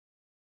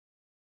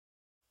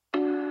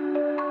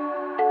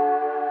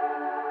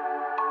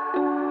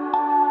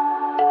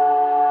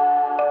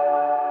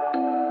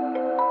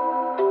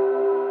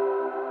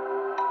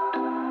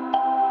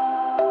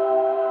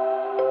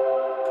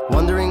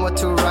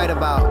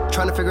about.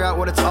 Trying to figure out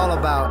what it's all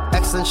about.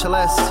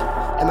 Existentialist.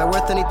 Am I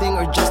worth anything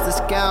or just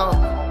discount?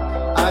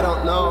 I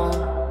don't know.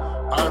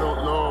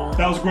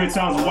 That was Great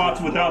Sounds of Watts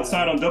with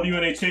Outside on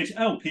WNHH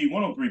LP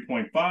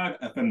 103.5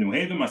 FM New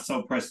Haven.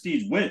 Myself,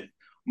 Prestige, with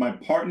my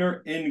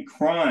partner in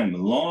crime,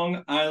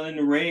 Long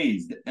Island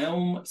raised,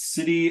 Elm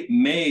City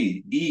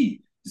made,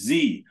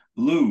 EZ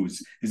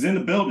BlueZ is in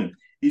the building.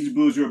 EZ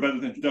BlueZ, you're better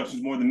with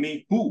introductions more than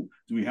me. Who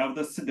do we have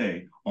with us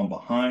today on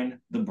Behind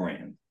the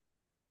Brand?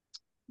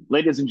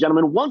 Ladies and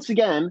gentlemen, once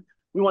again,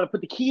 we want to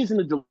put the keys in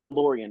the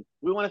DeLorean.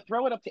 We want to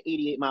throw it up to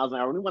 88 miles an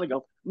hour, and we want to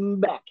go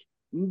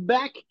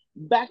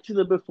back to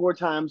the before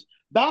times,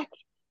 back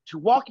to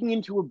walking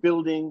into a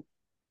building,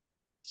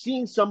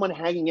 seeing someone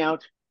hanging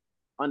out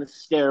on a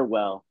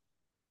stairwell,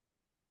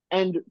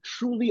 and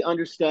truly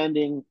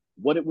understanding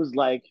what it was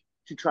like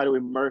to try to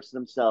immerse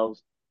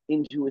themselves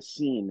into a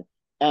scene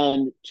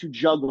and to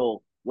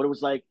juggle what it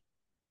was like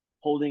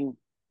holding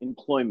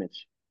employment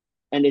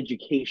and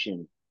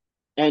education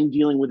and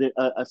dealing with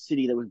a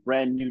city that was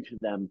brand new to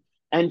them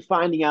and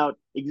finding out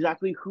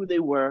exactly who they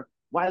were,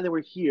 why they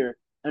were here,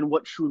 and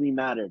what truly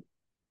mattered.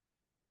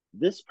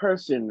 This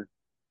person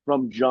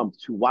from jump,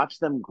 to watch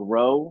them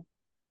grow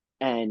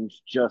and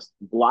just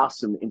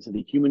blossom into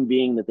the human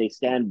being that they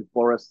stand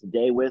before us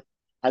today with,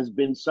 has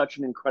been such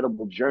an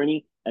incredible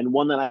journey, and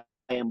one that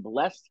I am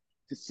blessed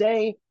to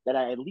say that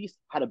I at least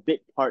had a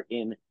bit part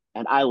in,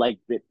 and I like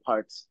bit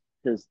parts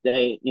because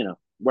they,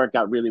 work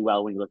out really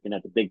well when you're looking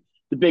at the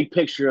big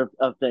picture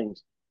of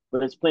things.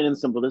 But it's plain and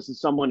simple. This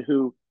is someone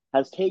who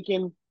has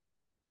taken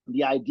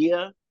the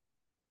idea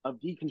of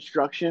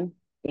deconstruction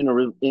in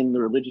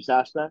the religious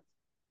aspect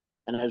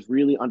and has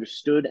really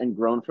understood and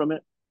grown from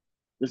it.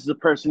 This is a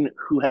person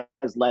who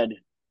has led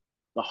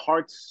the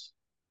hearts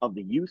of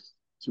the youth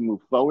to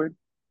move forward.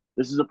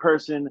 This is a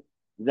person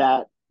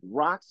that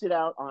rocks it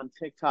out on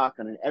TikTok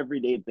on an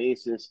everyday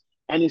basis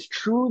and is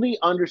truly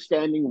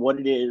understanding what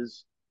it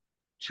is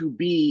to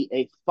be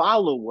a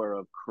follower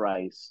of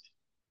Christ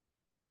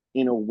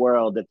in a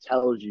world that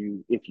tells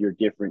you if you're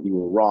different, you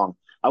were wrong.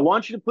 I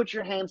want you to put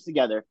your hands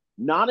together,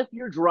 not if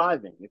you're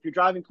driving. If you're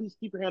driving, please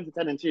keep your hands at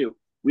 10 and 2.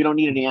 We don't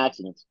need any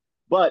accidents.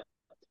 But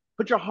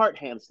put your heart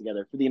hands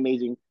together for the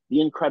amazing,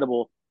 the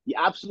incredible, the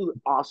absolute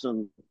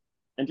awesome,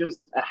 and just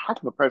a heck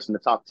of a person to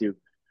talk to,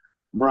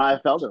 Moriah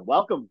Felder.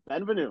 Welcome.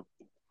 Bienvenue.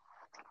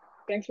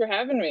 Thanks for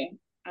having me.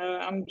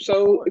 I'm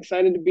so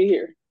excited to be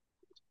here.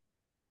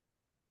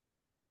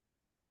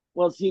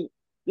 Well, see,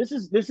 this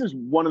is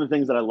one of the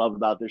things that I love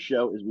about this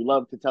show is we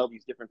love to tell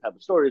these different type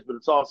of stories, but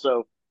it's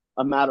also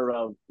a matter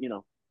of,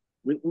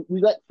 we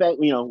let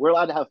we're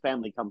allowed to have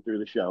family come through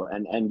the show,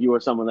 and you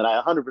are someone that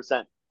I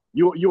 100%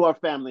 you are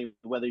family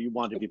whether you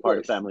want to be part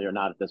of family or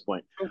not at this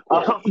point.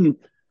 But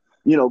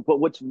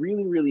what's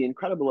really, really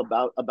incredible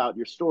about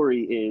your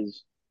story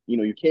is,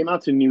 you came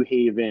out to New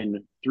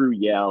Haven through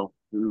Yale,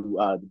 through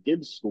the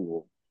Gibbs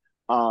School.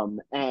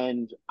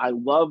 And I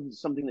love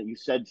something that you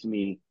said to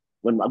me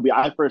when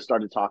I first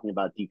started talking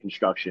about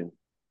deconstruction,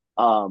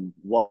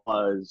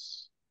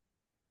 was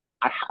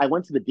I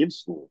went to the Gibbs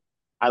School.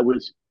 I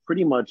was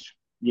pretty much,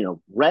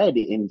 read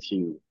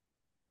into,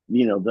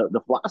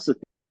 the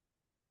philosophy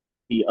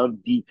of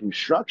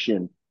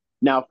deconstruction.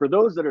 Now, for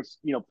those that are,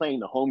 playing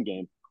the home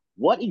game,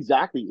 what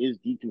exactly is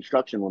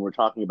deconstruction when we're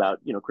talking about,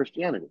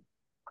 Christianity?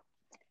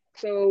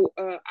 So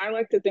I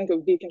like to think of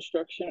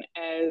deconstruction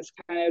as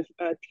kind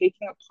of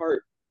taking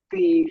apart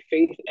the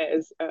faith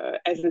as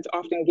it's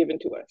often given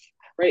to us,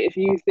 right? If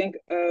you think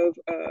of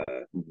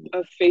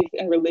faith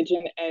and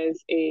religion as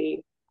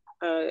a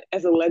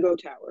Lego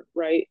tower,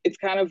 right? It's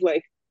kind of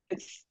like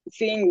it's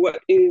seeing what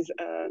is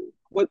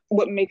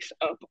what makes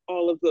up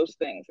all of those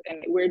things,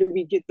 and where do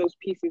we get those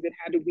pieces, and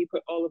how do we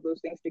put all of those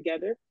things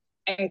together,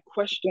 and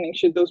questioning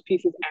should those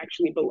pieces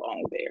actually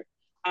belong there.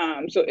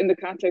 So in the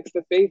context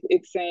of faith,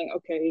 it's saying,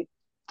 okay,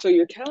 so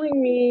you're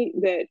telling me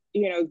that,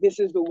 this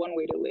is the one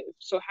way to live.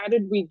 So how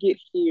did we get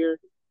here?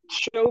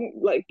 Show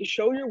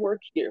your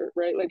work here,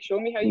 right? Like, show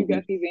me how you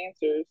got these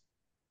answers,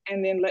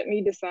 and then let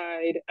me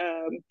decide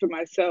for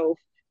myself,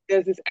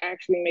 does this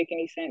actually make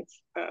any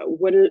sense?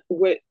 Where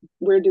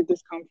did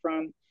this come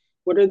from?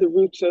 What are the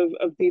roots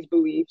of these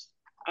beliefs?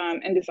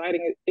 And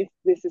deciding if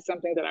this is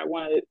something that I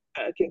want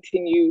to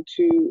continue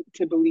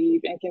to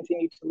believe and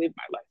continue to live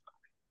my life.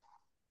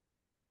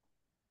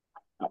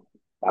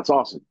 That's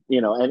awesome.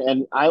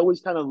 And I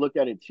always kind of look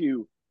at it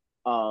too,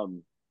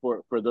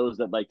 for those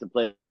that like to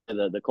play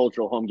the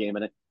cultural home game.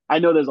 And I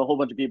know there's a whole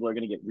bunch of people are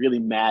going to get really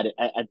mad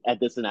at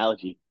this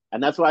analogy.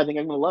 And that's why I think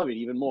I'm going to love it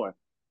even more.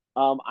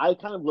 I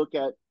kind of look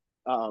at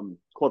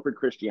corporate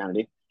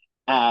Christianity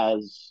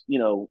as,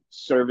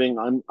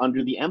 serving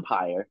under the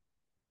empire.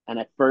 And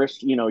at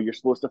first, you're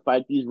supposed to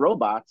fight these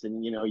robots,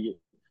 and,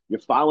 you're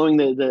following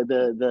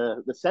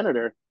the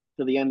senator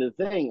to the end of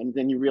the thing. And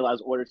then you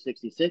realize Order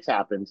 66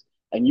 happens,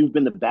 and you've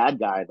been the bad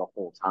guy the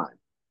whole time.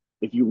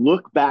 If you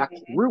look back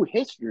through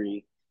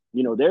history,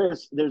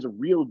 there's a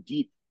real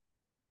deep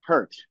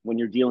hurt when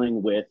you're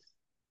dealing with,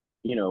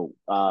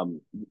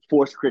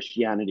 forced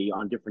Christianity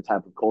on different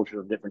type of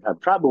culture, different type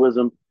of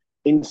tribalism.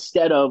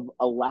 instead of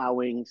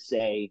allowing,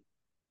 say,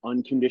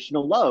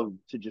 unconditional love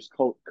to just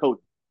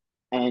coat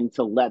and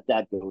to let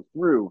that go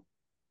through.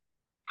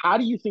 How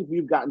do you think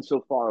we've gotten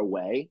so far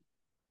away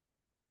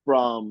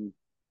from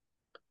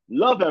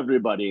love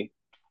everybody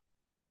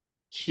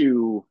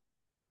to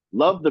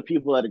love the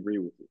people that agree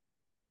with you?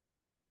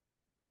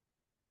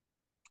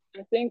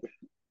 I think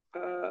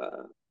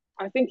uh,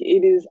 I think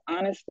it is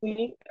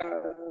honestly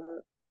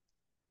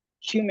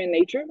human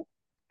nature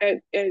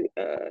at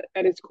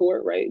its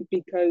core, right?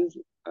 Because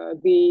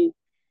the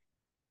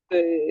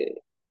the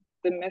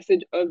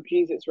message of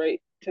Jesus,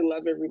 right, to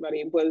love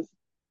everybody was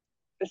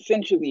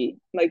essentially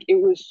like it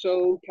was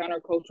so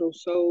countercultural,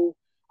 so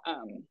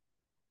um,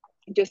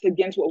 just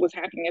against what was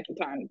happening at the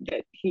time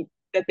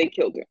that they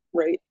killed him,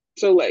 right?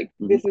 So like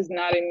Mm-hmm. this is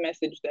not a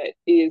message that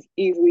is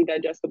easily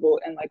digestible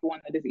and like one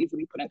that is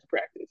easily put into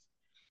practice.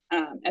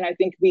 And I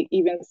think we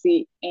even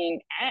see in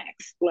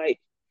Acts like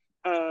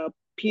uh,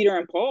 Peter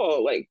and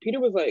Paul, like Peter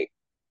was like,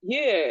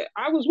 "Yeah,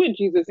 I was with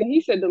Jesus, and he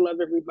said to love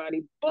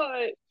everybody,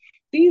 but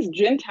these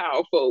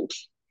Gentile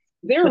folks,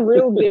 they're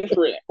real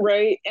different,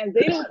 right? And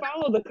they don't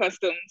follow the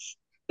customs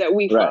that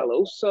we Right.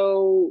 follow.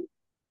 So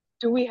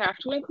do we have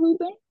to include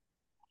them?"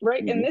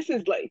 Right. Mm-hmm. And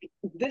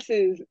this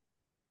is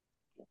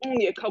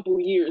only a couple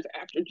years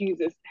after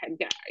Jesus had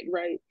died,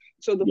 right?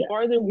 So the Yeah.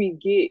 farther we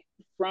get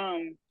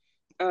from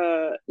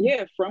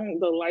from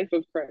the life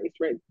of Christ,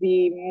 right,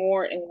 the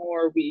more and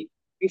more we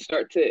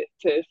start to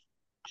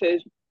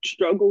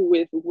struggle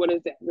with what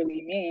does that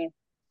really mean.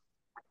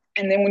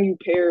 And then when you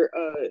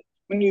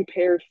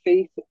pair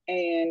faith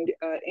and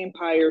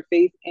empire,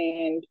 faith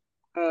and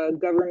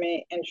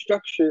government and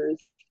structures,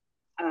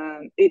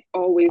 it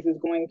always is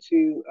going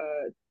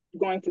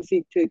to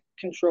seek to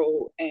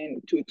control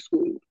and to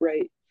exclude,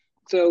 right?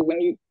 So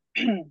when you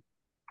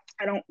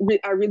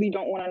I really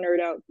don't want to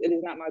nerd out. It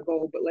is not my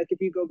goal, but like if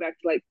you go back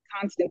to like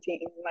Constantine,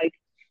 like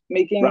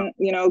Right.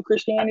 making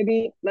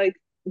Christianity like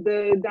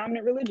the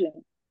dominant religion,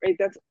 right?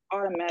 That's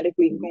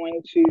automatically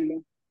going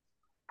to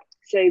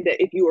say that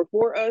if you are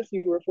for us,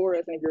 you are for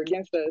us, and if you're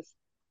against us,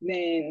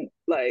 then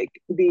like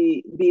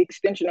the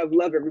extension of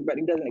love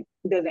everybody doesn't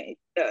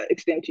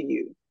extend to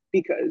you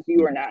because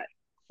you are not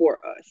for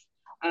us.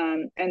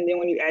 And then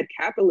when you add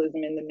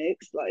capitalism in the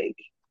mix, like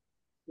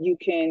you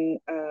can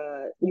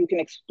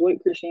exploit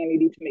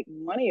Christianity to make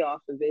money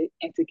off of it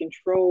and to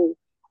control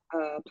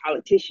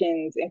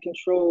politicians and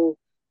control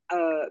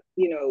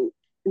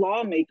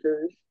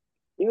lawmakers.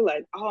 You're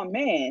like, oh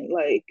man,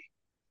 like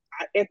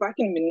if I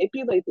can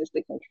manipulate this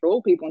to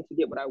control people and to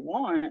get what I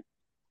want,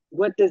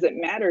 what does it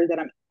matter that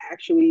I'm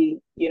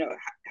actually,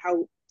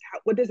 how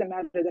what does it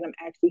matter that I'm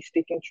actually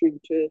sticking true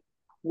to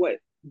what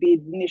the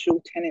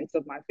initial tenets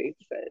of my faith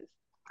says?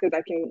 Because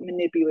I can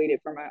manipulate it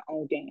for my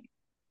own gain.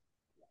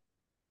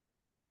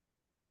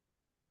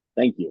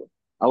 Thank you.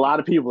 A lot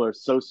of people are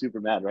so super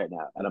mad right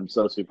now, and I'm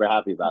so super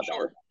happy about that.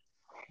 Sure.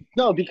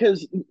 No,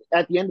 because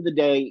at the end of the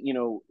day,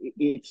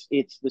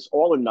 it's this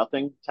all or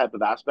nothing type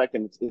of aspect,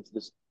 and it's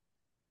this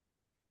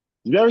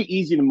very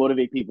easy to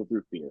motivate people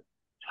through fear.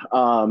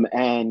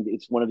 And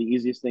it's one of the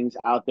easiest things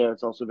out there.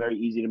 It's also very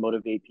easy to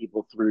motivate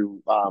people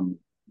through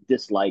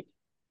dislike.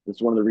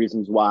 It's one of the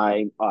reasons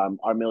why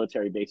our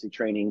military basic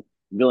training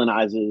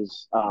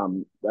villainizes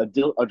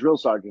a drill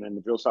sergeant, and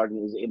the drill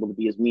sergeant is able to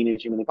be as mean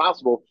as humanly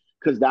possible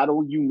because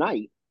that'll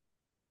unite.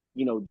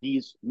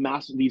 These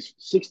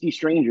 60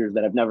 strangers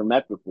that have never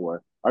met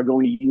before are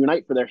going to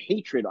unite for their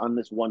hatred on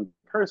this one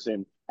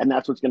person, and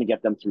that's what's going to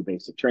get them through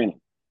basic training.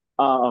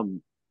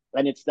 Um,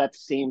 and it's that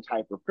same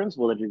type of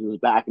principle that goes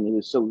back, and it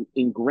is so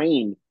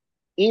ingrained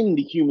in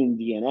the human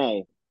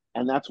DNA.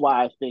 And that's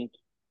why I think,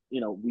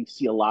 we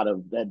see a lot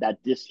of that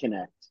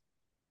disconnect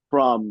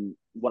from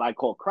what I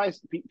call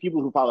Christ,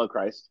 people who follow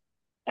Christ,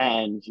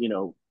 and,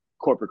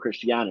 corporate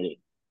Christianity.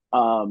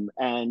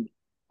 And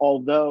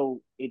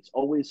although it's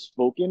always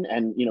spoken,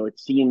 and, it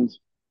seems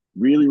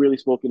really, really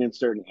spoken in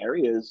certain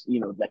areas,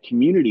 that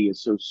community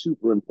is so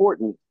super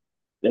important,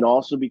 that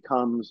also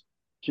becomes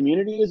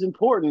community is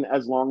important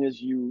as long as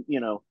you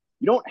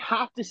don't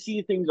have to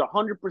see things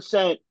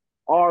 100%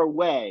 our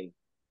way.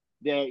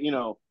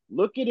 That,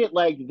 look at it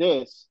like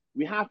this.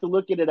 We have to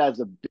look at it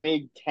as a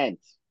big tent.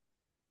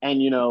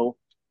 And,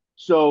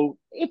 so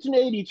it's an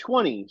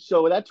 80-20.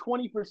 So that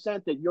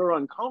 20% that you're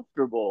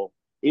uncomfortable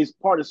is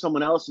part of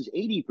someone else's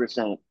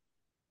 80%.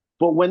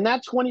 But when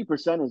that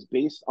 20% is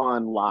based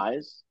on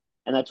lies,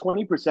 and that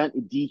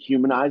 20%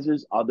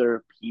 dehumanizes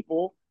other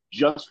people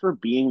just for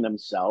being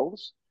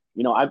themselves,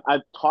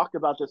 I've talked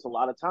about this a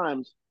lot of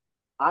times.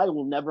 I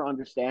will never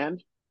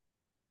understand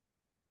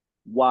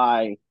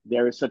why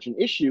there is such an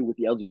issue with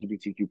the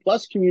LGBTQ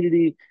plus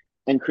community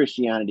and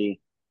Christianity,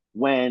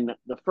 when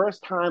the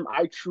first time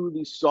I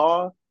truly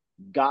saw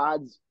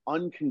God's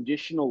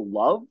unconditional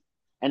love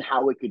and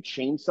how it could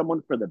change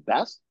someone for the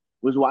best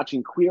was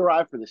watching Queer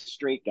Eye for the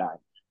Straight Guy.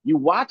 You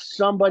watch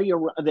somebody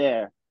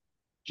there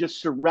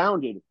just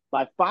surrounded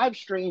by 5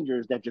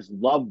 strangers that just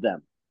love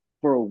them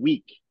for a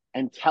week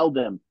and tell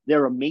them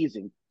they're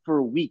amazing for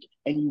a week,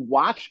 and you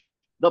watch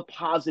the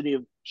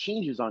positive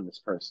changes on this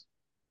person.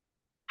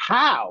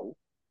 How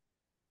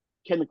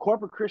can the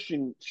corporate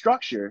Christian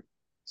structure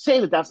say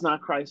that that's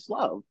not Christ's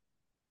love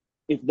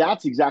if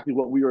that's exactly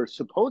what we are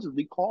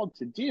supposedly called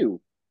to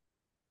do?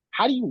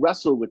 How do you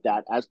wrestle with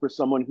that as per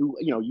someone who,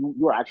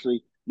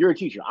 you're a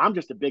teacher. I'm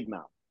just a big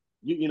mouth.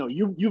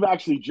 You've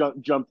actually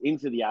jumped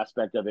into the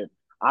aspect of it.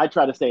 I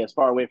try to stay as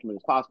far away from it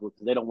as possible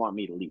because they don't want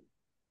me to leave.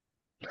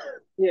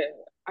 Yeah,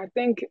 I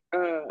think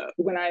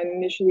when I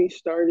initially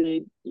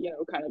started,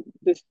 kind of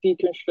this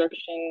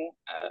deconstruction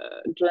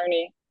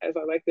journey, as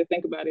I like to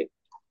think about it,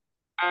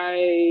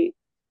 I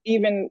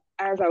even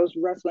as I was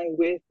wrestling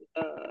with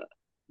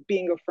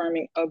being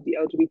affirming of the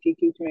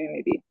LGBTQ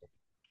community,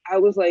 I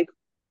was like,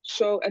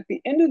 so at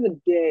the end of the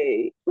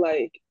day,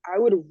 like I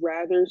would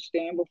rather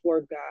stand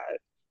before God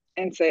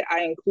and say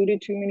I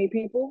included too many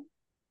people,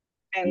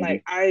 and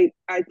Mm-hmm. like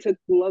I took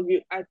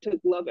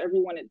love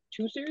everyone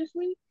too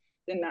seriously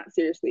than not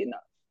seriously enough.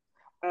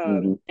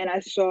 Mm-hmm. And I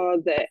saw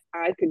that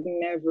I could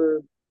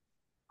never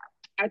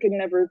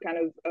kind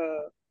of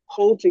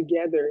hold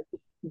together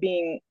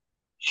being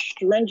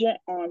stringent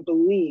on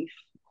belief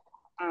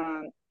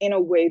in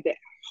a way that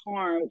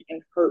harmed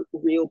and hurt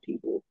real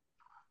people,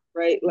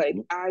 right? Like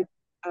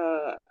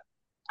Mm-hmm.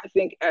 I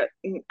think at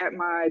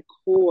my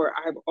core,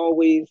 I've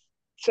always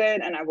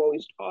said and I've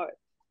always taught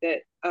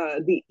that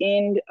the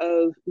end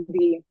of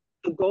the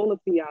goal of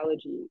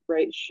theology,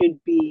 right, should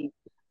be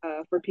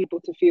for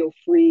people to feel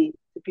free,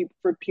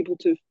 for people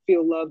to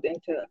feel loved, and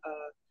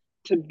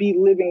to be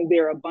living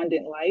their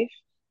abundant life.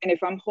 And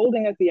if I'm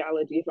holding a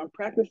theology, if I'm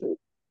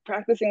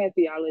practicing a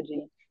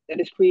theology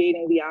that is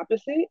creating the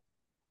opposite,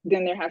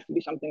 then there has to be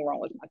something wrong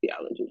with my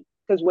theology.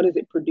 Because what is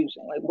it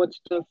producing? Like,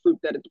 what's the fruit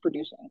that it's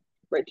producing?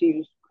 Right, to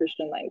use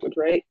Christian language,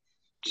 right?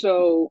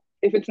 So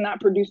if it's not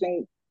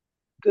producing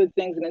good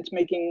things and it's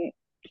making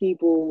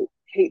people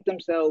hate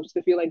themselves,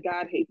 to feel like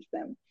God hates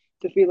them,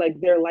 to feel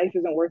like their life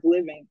isn't worth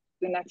living,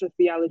 then that's a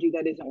theology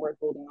that isn't worth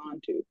holding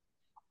on to.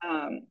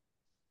 Um,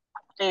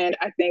 and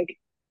I think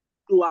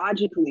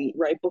logically,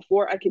 right,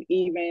 before I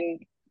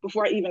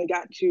even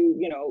got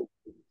to,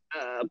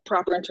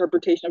 proper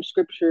interpretation of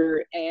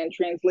scripture and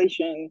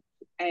translation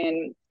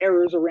and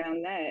errors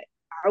around that,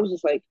 I was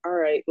just like, all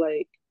right,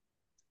 like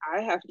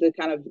I have to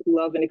kind of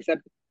love and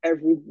accept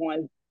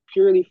everyone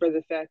purely for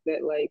the fact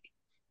that like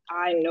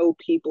I know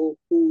people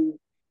who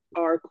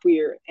are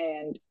queer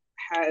and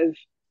have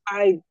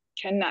I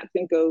cannot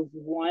think of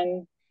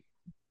one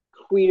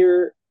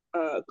queer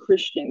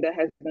Christian that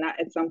has not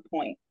at some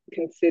point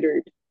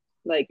considered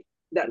like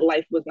that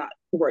life was not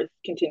worth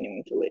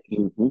continuing to live.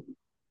 Mm-hmm.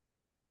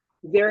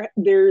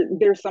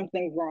 There's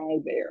something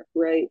wrong there,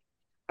 right?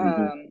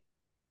 Mm-hmm.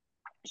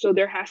 So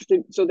there has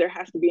to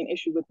be an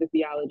issue with the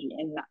theology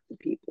and not the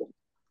people,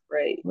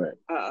 right? Right.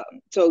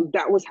 So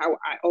that was how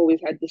I always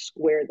had to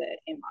square that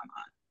in my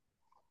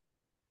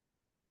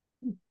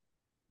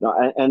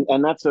No,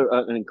 and that's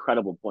an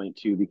incredible point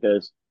too,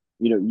 because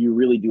you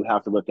really do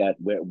have to look at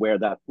where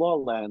that flaw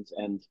lands.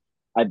 And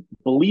I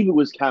believe it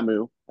was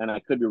Camus, and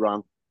I could be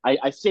wrong.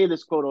 I say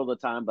this quote all the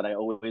time, but I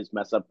always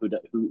mess up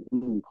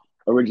who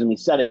originally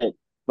said it.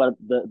 But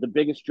the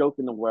biggest joke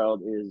in the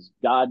world is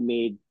God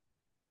made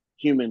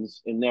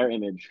humans in their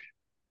image,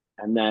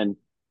 and then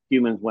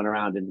humans went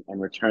around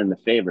and returned the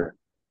favor.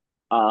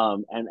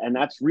 And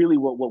that's really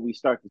what we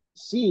start to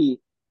see,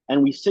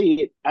 and we see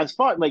it as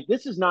far like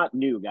this is not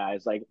new,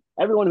 guys. Like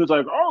everyone who's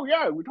like, oh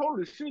yeah, we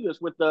totally see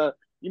this with the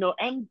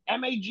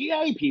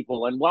MAGA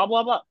people and blah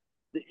blah blah.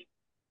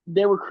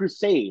 There were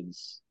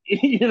crusades.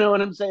 You know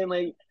what I'm saying?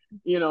 Like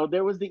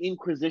there was the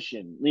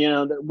Inquisition.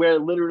 Where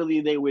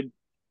literally they would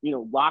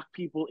lock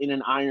people in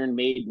an Iron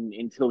Maiden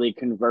until they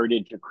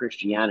converted to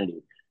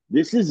Christianity.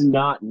 This is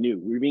not new.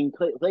 We're being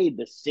played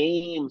the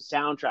same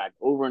soundtrack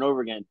over and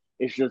over again.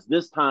 It's just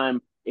this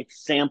time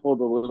it's sampled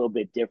a little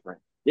bit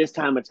different. This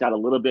time it's got a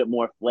little bit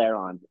more flair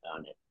on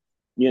it,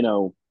 you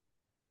know.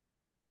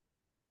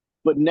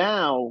 But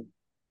now,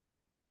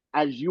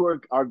 as you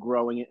are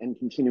growing and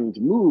continuing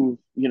to move,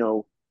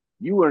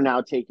 you are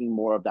now taking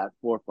more of that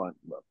forefront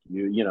look.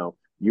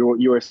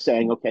 You're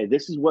saying, okay,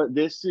 this is what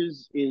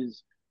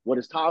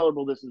is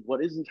tolerable. This is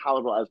what isn't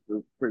tolerable as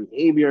for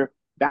behavior.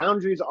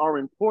 Boundaries are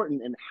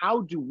important, and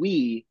how do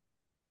we,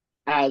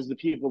 as the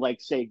people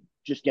like say,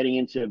 just getting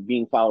into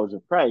being followers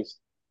of Christ,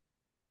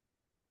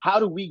 how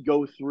do we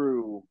go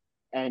through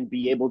and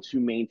be able to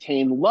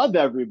maintain love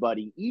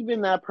everybody,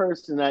 even that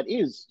person that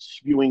is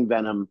spewing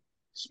venom,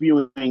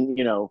 spewing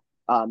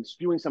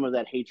some of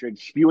that hatred,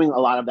 spewing a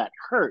lot of that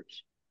hurt.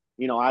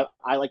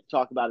 I like to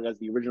talk about it as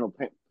the original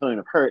point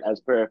of hurt, as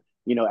per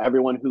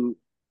everyone who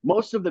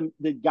most of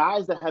the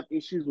guys that have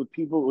issues with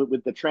people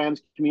with the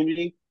trans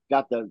community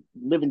got the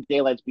living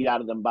daylights beat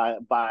out of them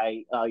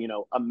by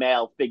a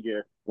male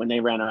figure when they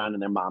ran around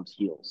in their mom's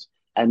heels.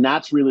 And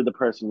that's really the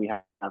person we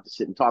have to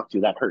sit and talk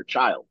to, that hurt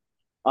child.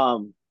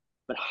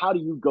 But how do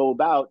you go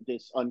about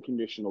this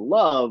unconditional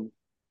love,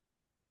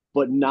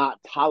 but not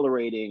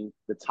tolerating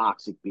the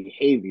toxic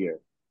behavior?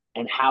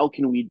 And how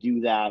can we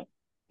do that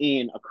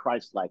in a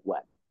Christ-like way?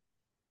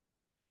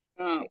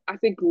 I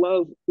think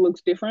love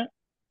looks different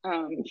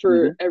Mm-hmm.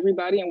 for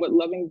everybody, and what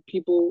loving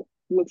people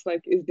looks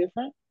like is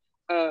different.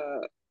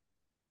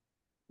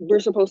 We're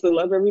supposed to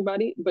love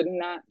everybody, but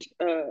not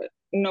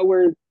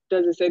nowhere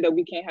does it say that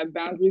we can't have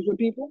boundaries with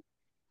people.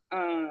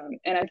 And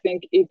I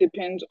think it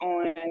depends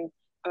on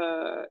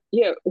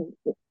yeah,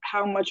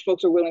 how much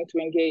folks are willing to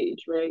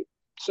engage, right?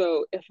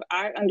 So if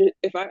I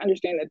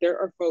understand that there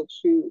are folks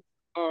who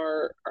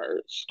are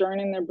stern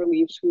in their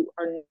beliefs, who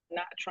are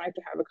not trying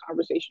to have a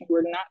conversation, who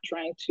are not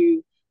trying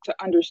to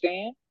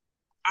understand,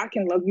 I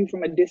can love you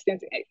from a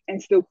distance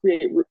and still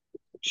create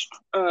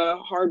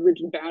hard,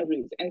 rigid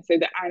boundaries and say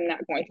that I'm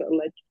not going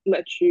to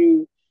let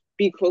you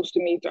be close to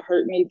me, to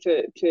hurt me,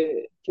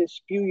 to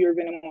spew your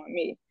venom on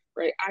me,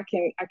 right? I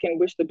can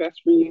wish the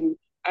best for you.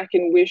 I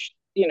can wish,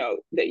 you know,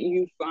 that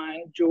you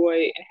find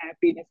joy and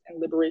happiness and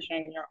liberation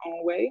in your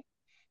own way,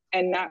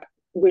 and not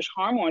wish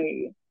harm on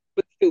you,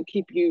 but still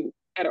keep you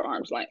at an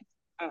arm's length.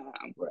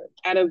 Right.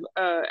 Out of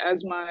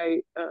as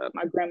my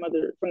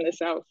grandmother from the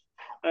South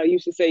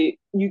used to say,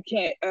 you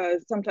can't.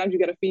 Sometimes you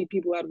got to feed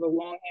people out of a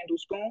long handled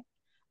spoon,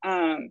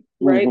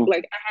 right? Mm-hmm.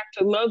 Like I have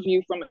to love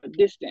you from a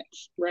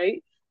distance,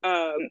 right?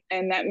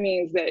 And that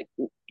means that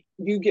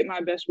you get my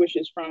best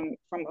wishes from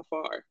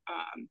afar,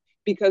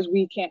 because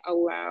we can't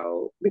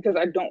allow. Because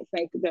I don't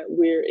think that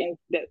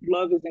that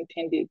love is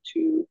intended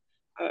to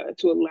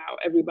allow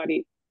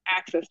everybody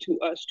access to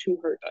us, to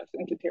hurt us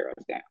and to tear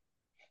us down.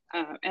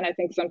 And I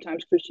think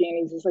sometimes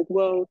Christianity is just like,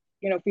 well,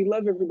 you know, if we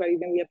love everybody,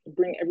 then we have to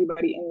bring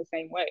everybody in the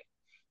same way.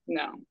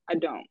 No, I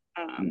don't.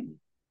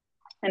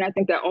 And I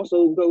think that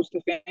also goes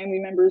to family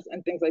members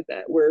and things like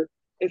that, where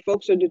if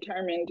folks are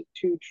determined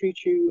to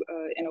treat you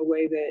in a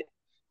way that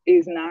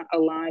is not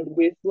aligned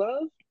with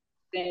love,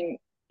 then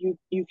you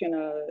can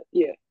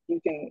you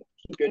can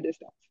keep your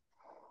distance.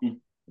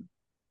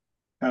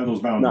 Have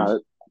those boundaries.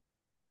 No,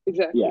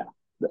 exactly. Yeah.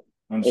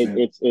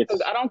 It's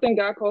because I don't think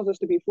God calls us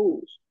to be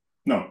fools.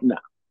 No,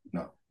 not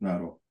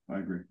at all. I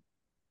agree.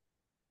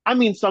 I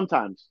mean,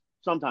 sometimes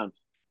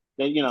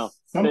they, you know,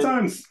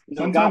 sometimes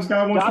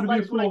God wants you to be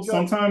a fool.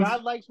 Sometimes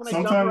God likes when I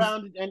jump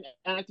around and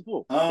act a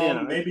fool.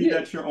 Maybe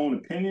that's your own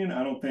opinion.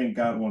 I don't think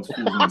God wants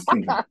fools in his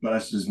kingdom, but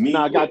that's just me.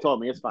 No, God told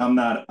me it's fine. I'm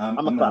not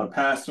a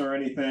pastor or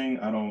anything.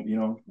 I don't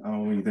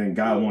really think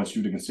God wants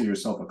you to consider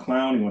yourself a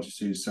clown. He wants you to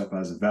see yourself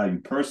as a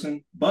valued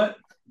person. But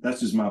that's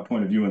just my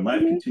point of view in life.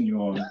 Continue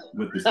on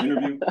with this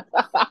interview.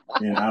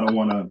 And I don't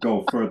want to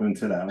go further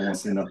into that. I don't want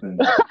to say nothing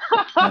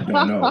I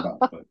don't know about.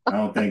 But I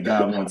don't think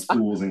God wants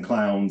fools and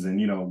clowns and,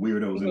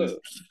 weirdos in his.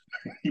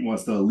 He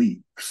wants the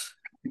elite.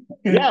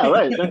 Yeah,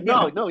 right.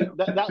 No,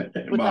 but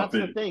that's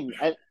the thing.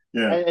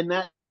 And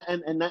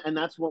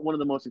that's one of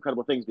the most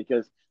incredible things,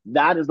 because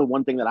that is the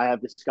one thing that I have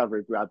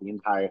discovered throughout the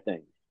entire thing.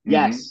 Mm-hmm.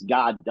 Yes,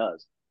 God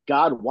does.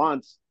 God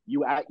wants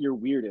you at your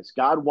weirdest.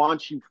 God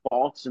wants you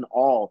faults and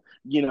all.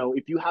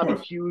 If you have a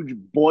huge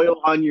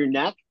boil on your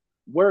neck,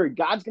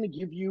 God's going to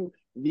give you,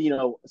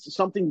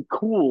 something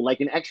cool,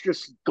 like an extra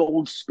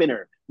gold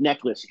spinner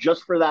necklace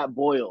just for that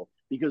boil.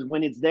 Because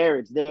when it's there,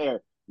 it's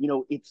there.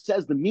 It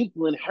says the meek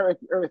will inherit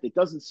the earth. It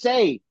doesn't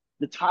say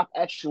the top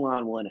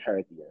echelon will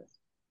inherit the earth.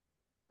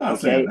 I'm not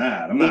saying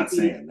that. I'm not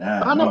saying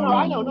that. I know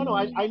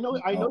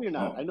you're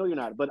not. I know you're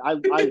not. But I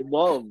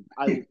love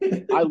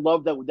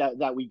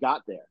that we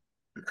got there,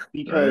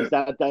 because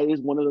that is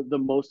one of the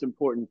most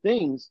important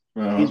things.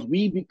 Is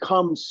we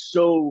become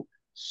so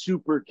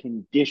super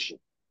conditioned.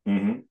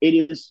 Mm-hmm.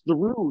 It is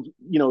through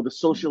the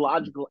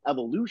sociological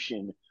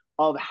evolution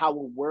of how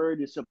a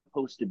word is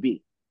supposed to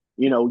be.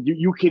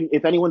 You can,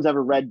 if anyone's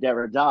ever read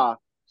Derrida's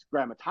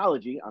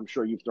Grammatology, I'm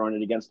sure you've thrown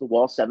it against the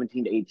wall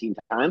 17 to 18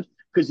 times,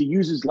 because he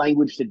uses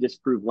language to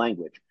disprove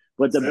language.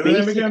 But the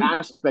basic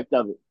aspect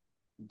of it,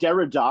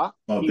 Derrida,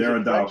 he's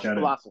a French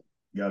philosopher.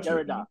 Gotcha.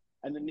 Derrida.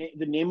 And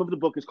the name of the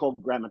book is called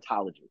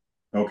Grammatology.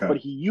 Okay. But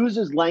he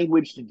uses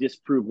language to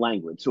disprove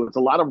language. So it's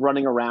a lot of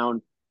running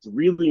around. It's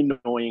really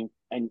annoying.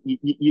 And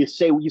you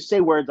say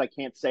words I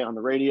can't say on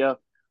the radio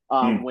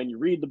when you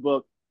read the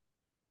book.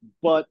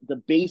 But the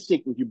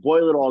basic, if you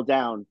boil it all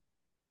down,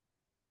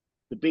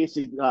 the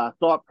basic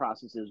thought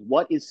process is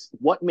what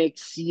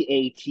makes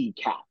CAT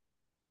cat?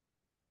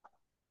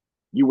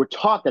 You were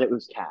taught that it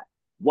was cat.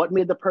 What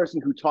made the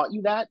person who taught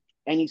you that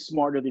any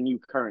smarter than you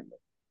currently?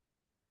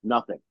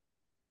 Nothing.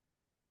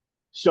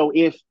 So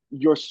if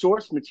your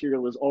source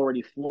material is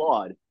already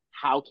flawed,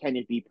 how can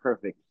it be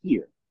perfect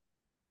here?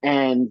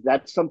 And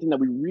that's something that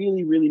we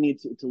really, really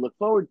need to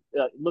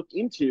look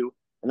into.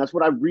 And that's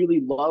what I really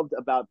loved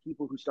about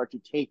people who start to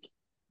take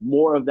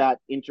more of that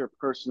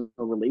interpersonal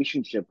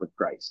relationship with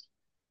Christ.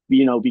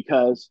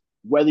 Because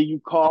whether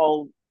you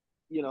call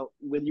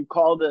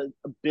the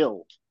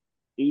Bill,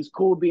 he's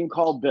cool being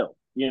called Bill.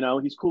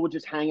 He's cool with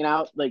just hanging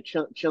out, like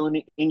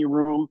chilling in your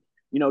room,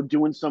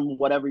 doing some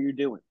whatever you're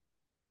doing.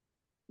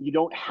 You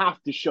don't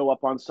have to show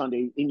up on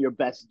Sunday in your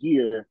best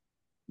gear,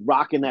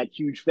 rocking that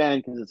huge fan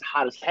because it's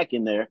hot as heck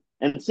in there,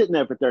 and sitting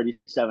there for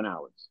 37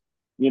 hours.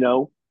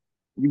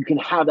 You can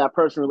have that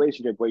personal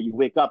relationship where you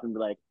wake up and be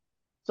like,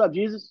 "What's up,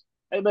 Jesus?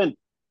 Hey, Ben."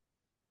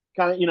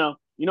 Kind of,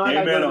 You know, I Hey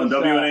gotta go man, to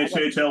on this.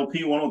 WNHH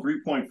LP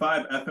 103.5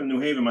 FM New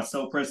Haven,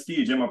 myself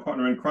Prestige and my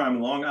partner in crime,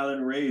 Long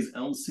Island Rays,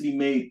 Elm City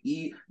made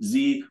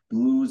EZ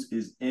BlueZ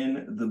is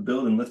in the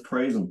building. Let's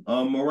praise him.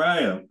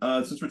 Moriah,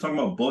 since we're talking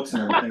about books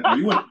and everything, are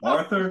you an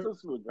author? So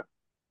smooth, bro.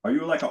 Are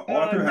you like an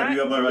author? Have Not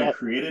you ever like yet.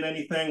 created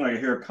anything? Like I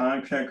hear a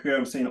content creator,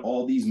 I'm saying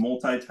all these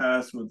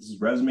multitasks with this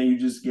resume you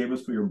just gave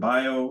us for your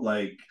bio.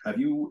 Like, have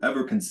you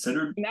ever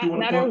considered not doing a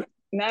not as book?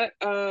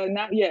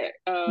 not yet.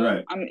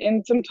 Right. I'm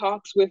in some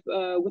talks with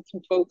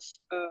some folks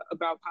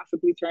about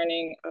possibly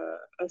turning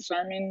a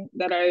sermon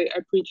that I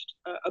preached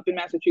up in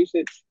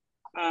Massachusetts.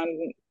 Um,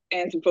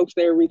 and some folks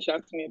there reached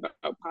out to me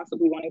about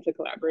possibly wanting to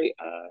collaborate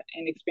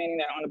and expanding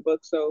that on a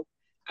book. So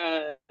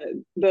uh,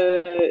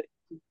 the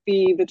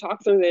the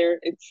talks are there.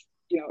 It's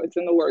it's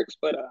in the works,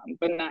 but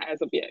not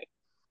as of yet.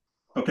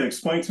 Okay,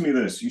 explain to me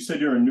this. You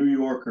said you're a New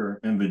Yorker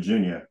in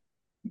Virginia.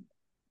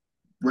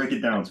 Break it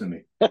down to me.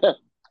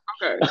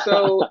 Okay,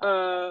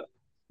 so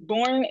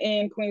born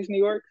in Queens, New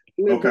York,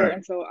 lived there Okay,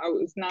 until I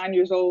was 9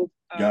 years old,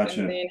 and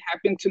gotcha. then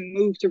happened to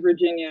move to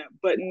Virginia,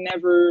 but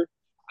never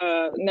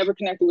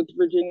connected with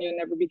Virginia,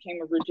 never became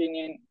a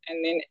Virginian.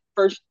 And then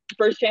first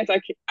chance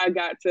I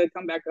got to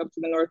come back up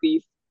to the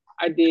Northeast,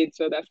 I did.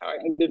 So that's how I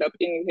ended up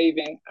in New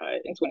Haven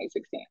in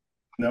 2016.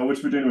 Now, which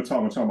Virginia we're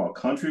talking? We're talking about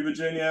country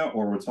Virginia,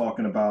 or we're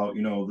talking about,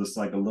 this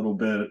like a little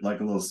bit like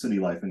a little city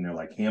life in there,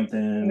 like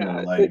Hampton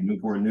or No, like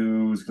Newport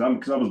News.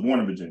 Because I was born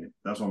in Virginia.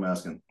 That's what I'm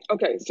asking.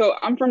 okay, so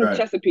I'm from Right.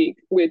 Chesapeake,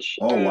 which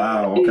Oh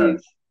wow. Okay.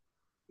 is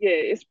yeah,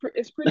 it's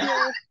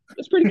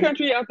pretty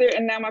country out there.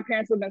 And now my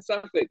parents live in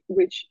Suffolk,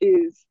 which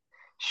is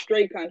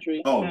straight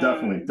country. Oh,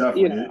 definitely,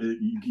 definitely.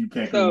 You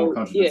can't get more So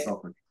country than yeah,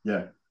 Suffolk.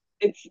 Yeah.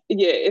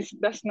 it's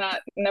that's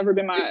not never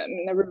been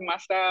my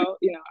style.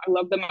 I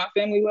love that my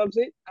family loves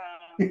it.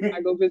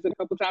 I go visit a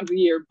couple times a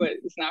year, but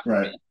it's not for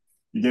Right. me.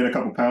 You gain a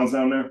couple pounds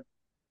down there.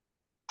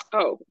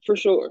 Oh, for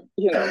sure.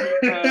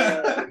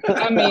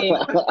 I mean,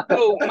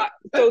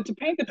 so to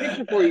paint the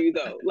picture for you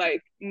though,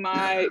 like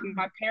my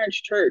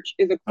parents' church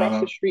is across the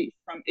Uh-huh. street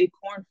from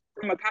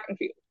a cotton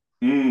field.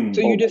 So Mm.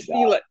 Oh you my just see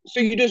God.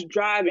 you just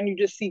drive and you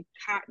just see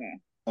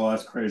cotton. Oh,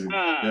 that's crazy.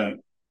 Yeah. Um,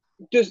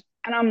 just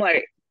and I'm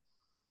like,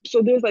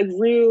 so there's like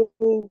real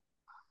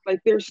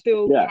like there's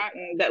still Yeah.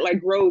 cotton that like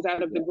grows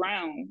out of the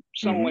ground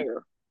Mm-hmm.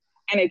 somewhere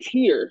and it's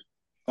here.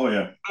 Oh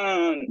yeah.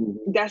 Mhm.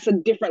 That's a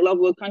different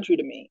level of country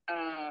to me.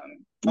 And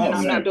Oh, I'm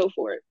Yes. not same. built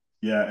for it.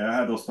 Yeah, and I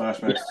had those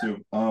flashbacks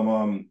too.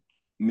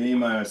 Me and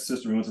my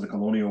sister we went to the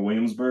Colonial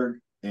Williamsburg,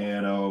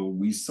 and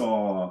we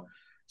saw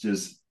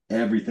just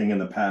everything in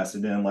the past.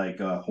 It didn't like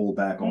hold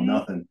back on Mm-hmm.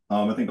 nothing.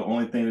 I think the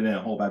only thing that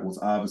didn't hold back was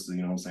obviously,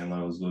 what I'm saying,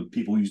 like, was the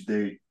people used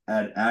they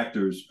had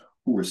actors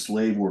who were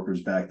slave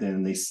workers back then,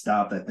 and they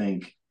stopped, I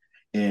think,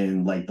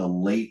 in like the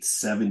late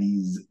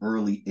 70s,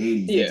 early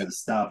 80s. They Yeah. just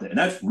stopped it, and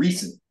that's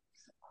recent,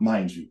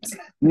 mind you.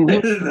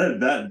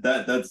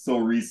 Mhm. That's so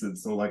recent.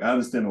 So like I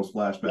understand those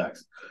Yeah.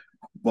 flashbacks.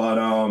 But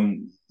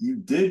you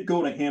did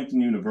go to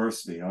Hampton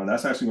University.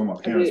 That's actually where my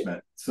I parents did.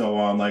 met. So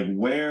like Oh,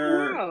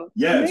 where wow.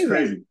 yeah, it's Amazing.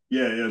 crazy.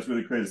 Yeah, it's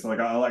really crazy. So like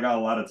I got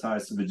a lot of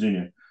ties to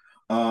Virginia.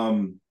 So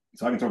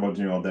I can talk about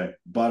Virginia all day.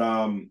 But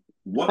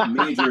what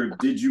major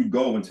did you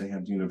go into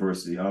Hampton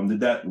University? Did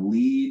that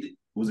lead,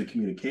 was it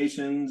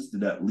communications?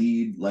 Did that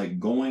lead like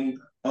going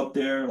up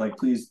there? Like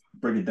please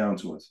break it down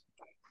to us.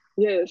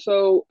 Yeah.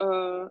 So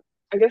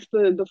I guess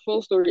the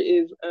full story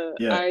is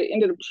Yeah. I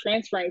ended up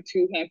transferring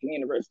to Hampton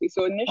University.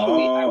 So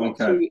initially I Oh, went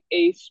okay. to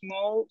a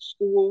small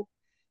school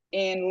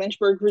in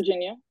Lynchburg,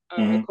 Virginia,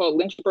 Mm-hmm. called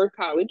Lynchburg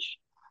College.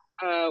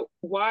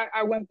 Why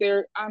I went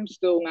there, I'm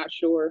still not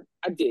sure.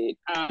 I did.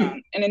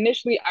 And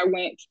initially, I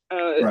went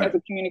as Right.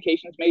 a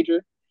communications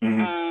major,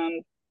 Mm-hmm. um,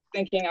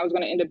 thinking I was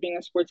going to end up being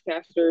a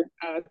sportscaster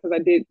because I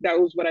did. That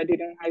was what I did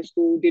in high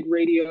school. Did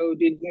radio,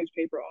 did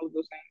newspaper, all of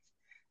those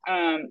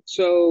things.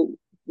 So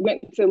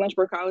went to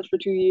Lynchburg College for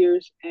 2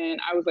 years, and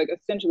I was like,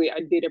 essentially, I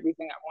did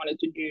everything I wanted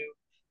to do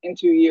in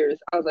 2 years.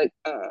 I was like,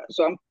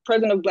 so I'm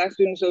president of Black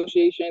Student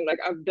Association. Like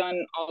I've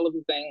done all of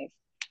the things.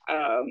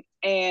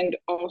 And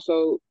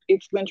also,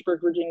 it's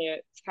Lynchburg, Virginia.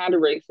 It's kind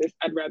of racist.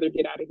 I'd rather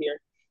get out of here.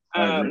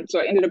 I agree. So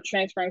I ended up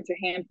transferring to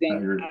I Hampton,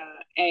 agree.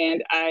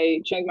 and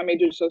I changed my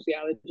major to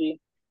sociology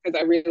because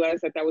I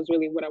realized that that was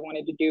really what I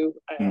wanted to do.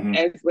 Mm-hmm.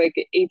 As like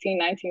an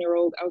 18,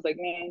 19-year-old, I was like,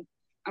 man,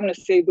 I'm going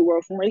to save the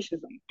world from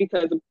racism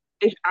because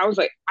if I was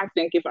like, I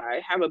think if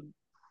I have a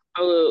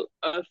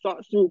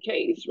thought through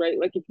case, right?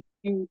 Like if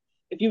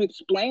you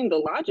explain the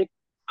logic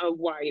of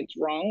why it's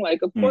wrong, like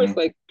of course, Mm-hmm.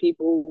 like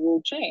people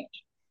will change.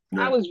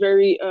 I Yeah. was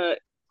very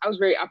I was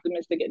very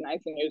optimistic at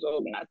 19 years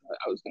old, and I thought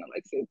I was gonna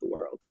like save the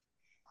world.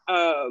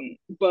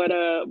 But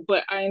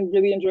I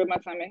really enjoyed my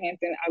time at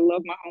Hampton. I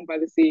love my home by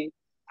the sea,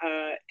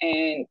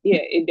 and yeah,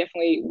 it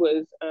definitely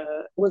was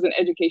an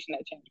education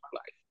that changed my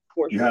life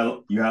for You sure.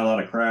 had a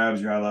lot of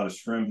crabs, you had a lot of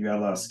shrimp, you had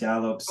a lot of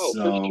scallops. Oh,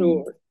 for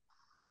sure.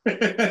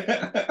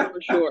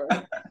 for sure.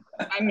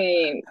 I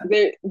mean,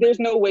 there's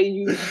no way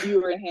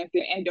you are in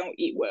Hampton and don't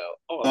eat well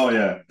all Oh the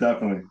time. yeah,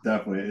 definitely,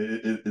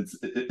 definitely.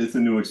 It's a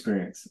new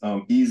experience.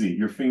 Easy.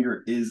 Your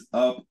finger is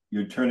up.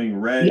 You're turning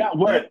red. Yeah,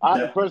 word.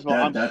 First of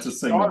all, I'm That's a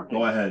signal. Go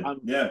starving. ahead.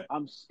 Yeah.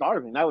 I'm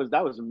starving. That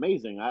was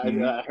amazing.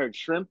 Hmm. I heard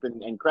shrimp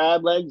and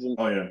crab legs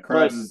Oh yeah, but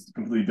crabs is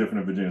completely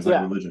different in Virginia. It's like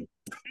yeah, religion.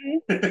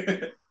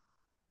 Mhm.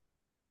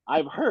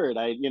 I've heard.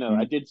 I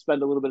Mhm. did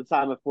spend a little bit of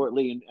time at Fort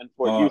Lee and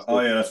Fort Houston.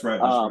 Yeah, that's right.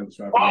 That's right. That's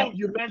right. I Oh, forgot.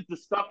 you meant the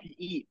stuff you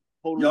eat.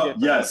 Totally Yup.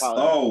 different. I Yes.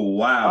 apologize. Oh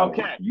wow.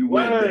 Okay, You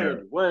went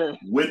there word.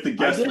 with the I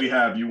guests did. we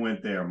have. You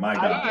went there. My I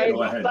God. did. All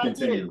Go Yes, ahead. I did.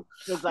 Continue.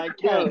 Because I right.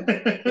 can.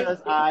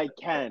 Because I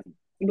can.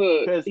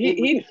 Look, Because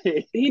it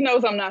was he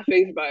knows I'm not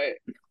phased by it.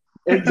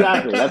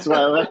 exactly. That's why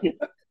I like it.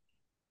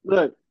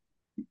 Look,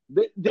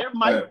 there Uh,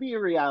 might be a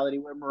reality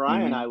where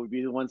Mariah and mhm. I would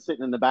be the ones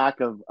sitting in the back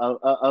of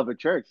a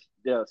church,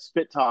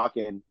 spit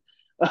talking.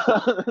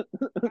 I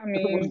What's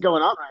mean,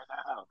 going on right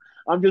now?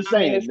 I'm just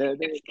saying.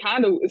 it's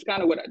kind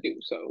of what I do.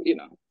 So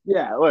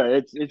Yeah, well,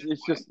 it's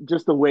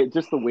just the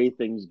way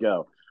things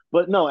go.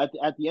 But no, at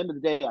the end of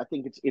the day, I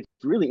think it's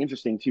really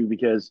interesting too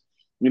because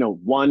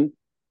one,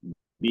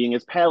 being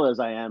as pale as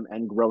I am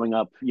and growing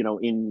up,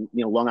 in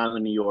Long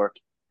Island, New York,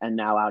 and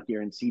now out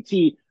here in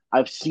CT,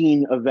 I've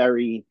seen a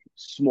very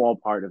small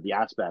part of the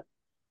aspect.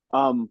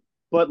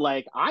 But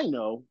like I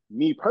know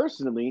me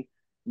personally,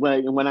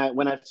 when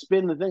I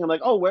spin the thing, I'm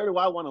like, oh, where do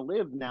I want to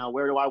live now?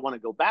 Where do I want to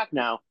go back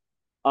now?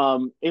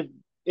 If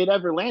it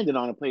ever landed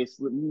on a place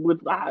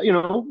with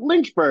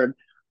Lynchburg,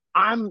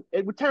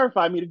 it would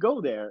terrify me to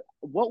go there.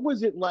 What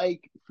was it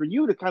like for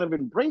you to kind of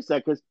embrace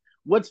that? Because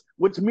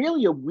what's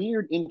merely a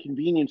weird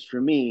inconvenience for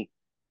me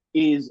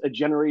is a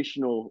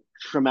generational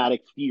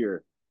traumatic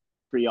fear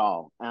for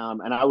y'all.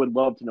 And I would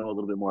love to know a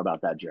little bit more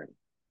about that journey.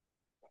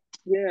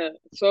 yeah.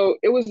 So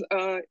it was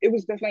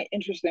definitely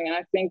interesting, and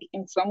I think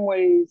in some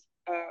ways,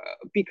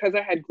 because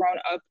I had grown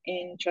up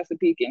in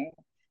Chesapeake and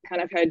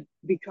kind of had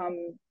become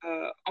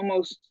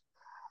almost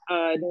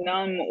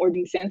numb or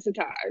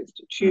desensitized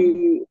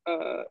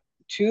Mhm.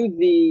 to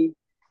the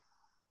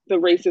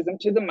racism,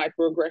 to the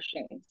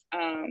microaggressions.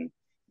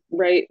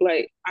 Right?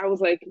 Like I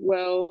was like,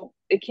 well,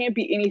 it can't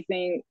be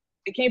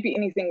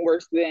anything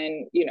worse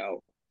than,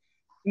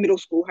 middle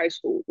school, high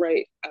school,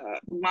 right?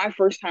 My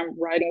first time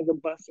riding the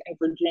bus in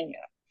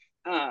Virginia,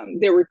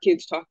 there were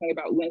kids talking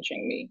about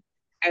lynching me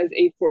as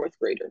a fourth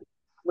grader,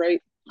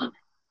 right?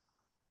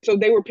 So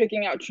they were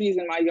picking out trees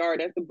in my yard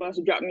as the bus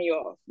dropped me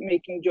off,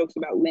 making jokes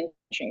about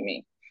lynching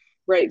me,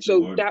 right? Good So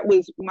Lord. that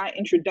was my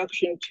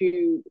introduction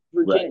to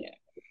Right. Virginia.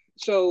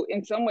 So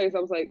in some ways, I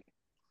was like,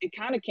 it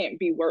kind of can't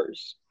be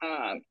worse.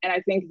 And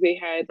I think they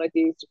had like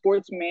a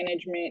sports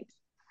management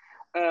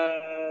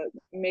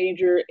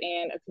major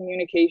and a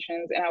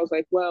communications, and I was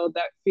like, well,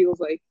 that feels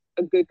like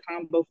a good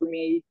combo for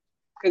me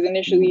because Mm-hmm.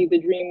 initially the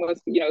dream was,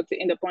 to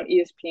end up on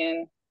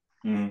ESPN,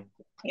 Mhm.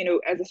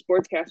 as a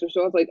sportscaster.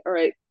 So I was like, all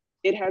right,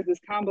 it has this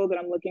combo that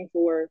I'm looking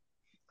for.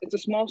 It's a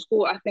small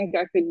school. I think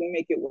I could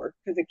make it work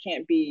because it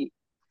can't be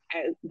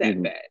that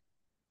Mm-hmm. bad.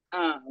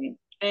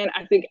 And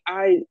I think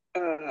I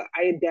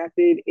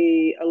adapted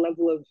a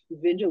level of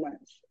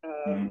vigilance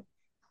Mhm.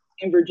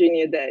 in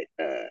Virginia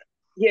that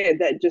yeah,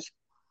 that just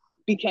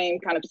became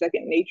kind of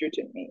second nature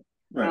to me,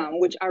 Right.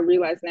 which I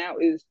realize now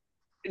is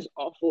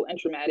awful and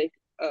traumatic.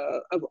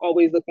 Of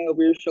always looking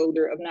over your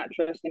shoulder, of not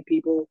trusting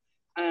people,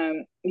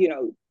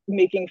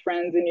 making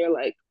friends, and you're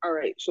like, all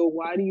right, so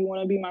why do you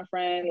want to be my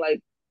friend?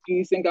 Like, do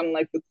you think I'm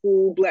like the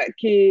cool black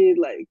kid?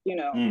 Like,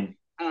 Mm.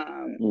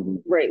 Mm-hmm.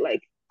 right?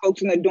 Like,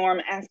 folks in the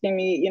dorm asking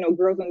me,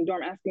 girls in the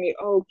dorm asking me,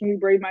 oh, can you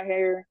braid my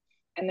hair?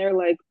 And they're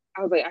like,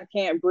 I was like, I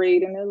can't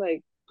braid, and they're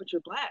like, but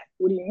you're black.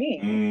 What do you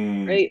mean?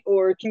 Mm. Right?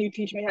 Or can you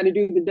teach me how to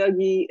do the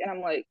Dougie? And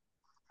I'm like,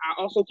 I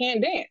also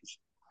can't dance.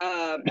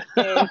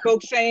 And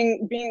folks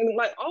being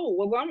like, oh,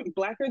 well, I'm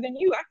blacker than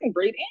you. I can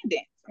braid and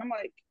dance. And I'm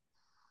like,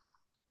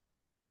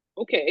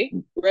 okay,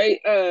 right?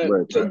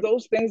 Right. So Right.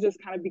 those things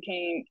just kind of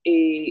became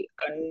a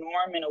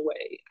norm in a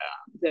way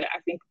that I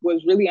think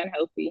was really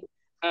unhealthy.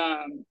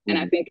 And I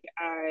Mm-hmm. think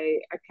I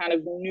kind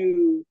of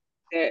knew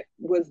that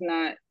was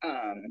not,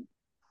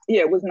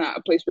 yeah, it was not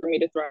a place for me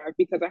to thrive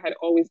because I had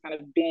always kind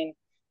of been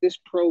this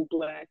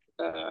pro-black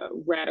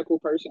radical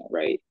person,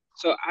 right?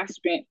 So I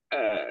spent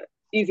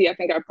easy. I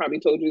think I probably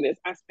told you this.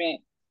 I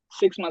spent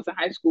 6 months in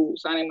high school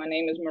signing my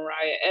name as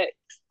Mariah X.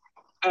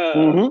 Uh,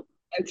 Mm-hmm.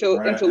 until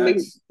Mariah until they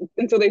X.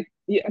 until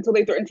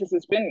they threatened to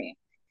suspend me.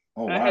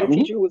 Oh And I had a wow. Mm-hmm.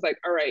 teacher who was like,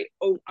 "All right,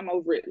 oh, I'm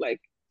over it. Like,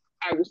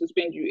 I will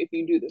suspend you if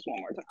you do this one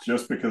more time."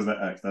 Just because of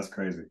the X. That's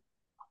crazy.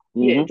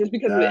 Yeah, Mm-hmm. just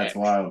because of the That's X.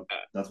 wild.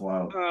 That's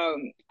wild.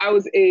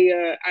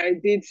 I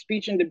did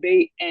speech and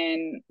debate,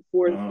 and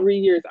for Uh-huh. 3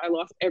 years, I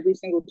lost every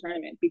single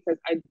tournament because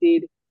I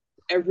did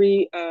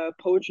every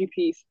poetry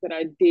piece that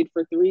I did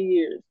for 3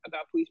 years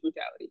about police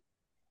brutality,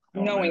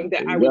 Oh knowing man.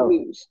 that There I you would go.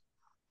 lose.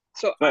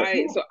 So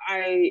Right.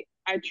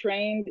 I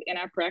trained and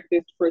I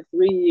practiced for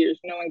 3 years,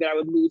 knowing that I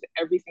would lose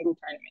every single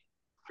tournament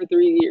for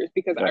 3 years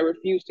because I Right.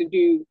 refused to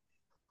do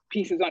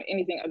pieces on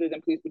anything other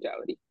than police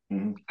brutality.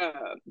 Mm-hmm.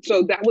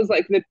 So that was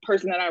like the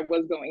person that I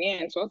was going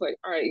in. So I was like,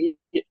 all right,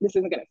 this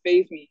isn't going to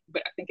phase me.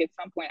 But I think at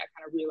some point I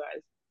kind of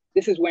realized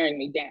this is wearing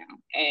me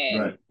down.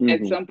 And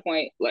at some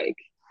point, like,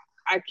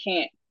 I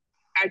can't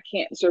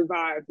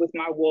survive with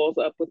my walls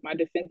up, with my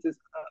defenses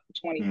up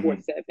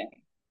 24/7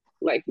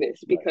 like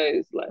this,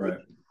 because like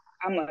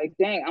I'm like,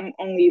 dang, I'm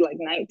only like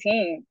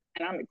 19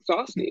 and I'm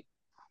exhausted.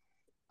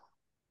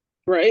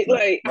 Right?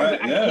 Like I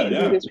can't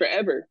do this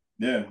forever.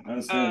 Yeah, I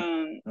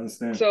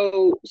understand.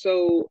 So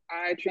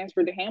I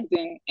transferred to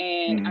Hampton,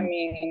 and I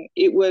mean,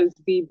 it was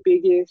the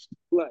biggest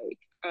like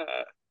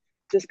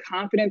just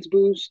confidence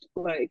boost,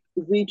 like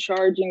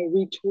recharging,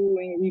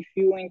 retooling,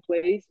 refueling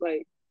place.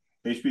 Like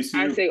HBCU.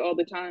 I say all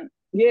the time.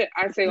 Yeah,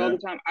 I say all the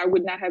time, I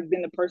would not have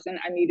been the person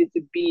I needed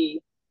to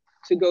be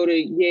to go to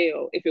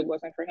Yale if it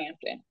wasn't for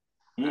Hampton.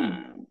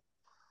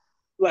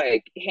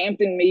 Like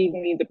Hampton made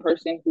me the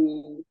person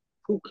who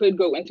could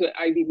go into an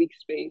Ivy League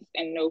space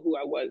and know who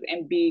I was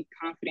and be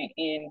confident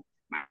in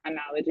my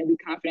knowledge and be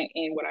confident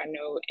in what I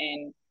know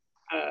and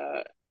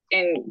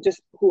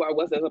just who I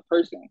was as a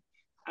person,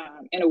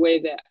 in a way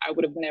that I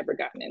would have never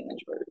gotten in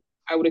Lynchburg.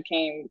 I would have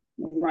came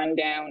run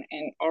down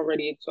and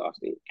already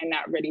exhausted and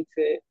not ready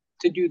to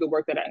do the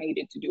work that I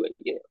needed to do at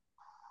Yale.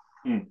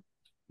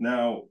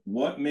 Now,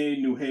 what made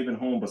New Haven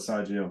home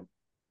besides Yale?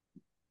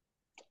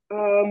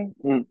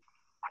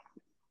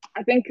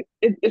 I think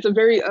it's a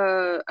very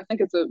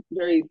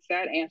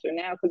sad answer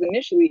now, because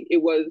initially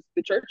it was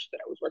the church that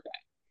I was working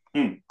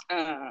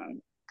at.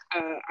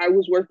 I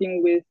was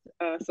working with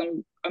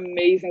some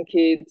amazing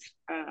kids,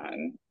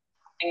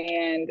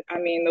 and I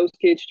mean, those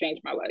kids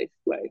changed my life.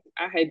 Like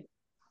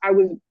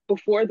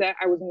before that,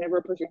 I was never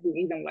a person who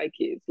even liked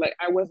kids. Like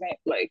I wasn't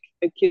like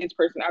a kids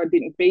person. I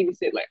didn't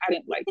babysit. Like I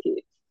didn't like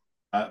kids.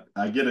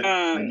 I get it.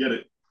 I get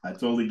it. I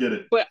totally get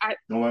it. But I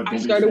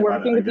started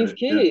working with these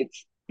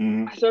kids.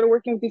 Yeah. I started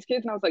working with these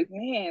kids, and I was like,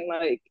 man,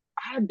 like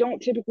I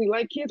don't typically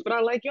like kids, but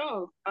I like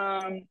y'all.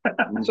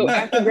 So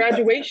after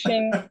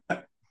graduation,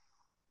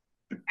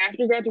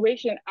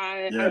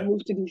 I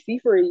moved to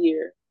DC for a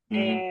year,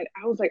 and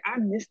I was like, I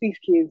miss these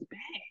kids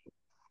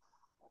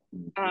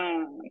bad.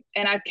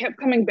 And I kept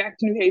coming back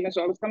to New Haven,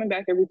 so I was coming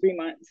back every 3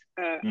 months.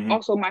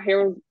 Also, my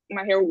hair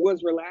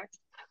was relaxed,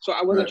 so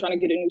I wasn't trying to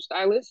get a new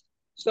stylist.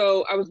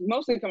 So I was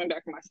mostly coming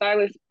back for my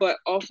stylist, but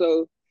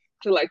also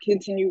to like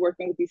continue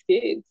working with these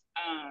kids.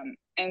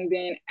 And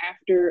then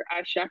after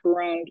I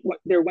chaperoned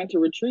their winter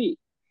retreat,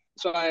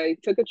 so I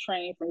took a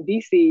train from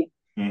DC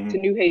to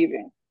New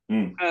Haven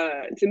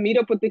to meet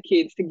up with the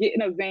kids, to get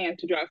in a van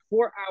to drive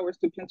 4 hours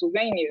to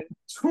Pennsylvania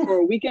for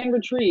a weekend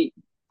retreat,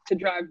 to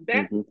drive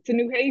back to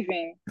New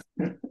Haven,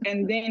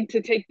 and then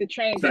to take the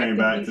train back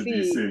to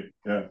DC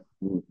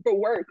for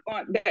work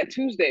on that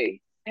Tuesday.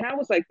 And I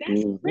was like,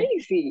 that's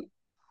crazy.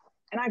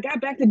 And I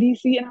got back to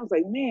DC and I was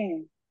like,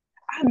 man,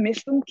 I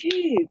miss them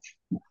kids.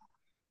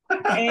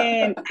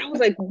 And I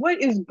was like,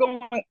 what is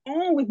going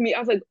on with me? I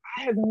was like,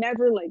 I have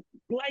never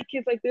liked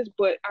kids like this,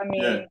 but I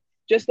mean,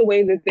 just the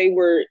way that they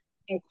were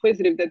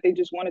inquisitive, that they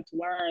just wanted to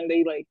learn.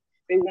 They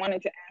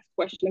wanted to ask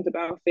questions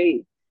about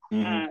faith.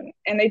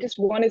 And they just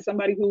wanted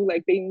somebody who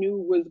like they knew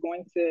was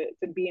going to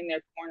be in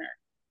their corner.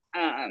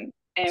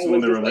 And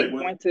someone was just like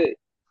going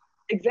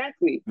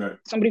to,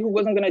 somebody who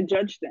wasn't going to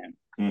judge them.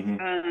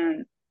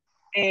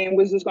 And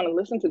was just going to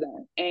listen to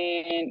them.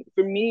 And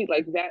for me,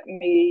 like that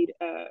made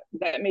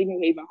New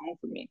Haven home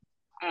for me.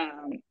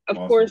 Of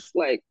course,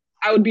 like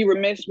I would be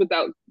remiss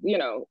without,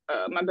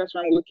 my best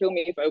friend would kill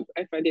me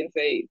if I didn't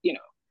say,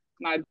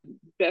 my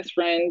best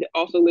friend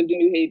also lived in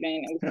New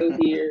Haven and was still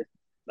here.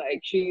 Like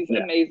she's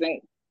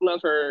amazing, love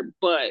her.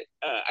 But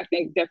I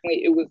think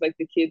definitely it was like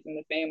the kids and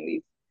the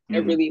families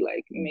that really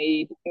like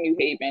made New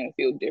Haven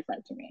feel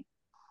different to me.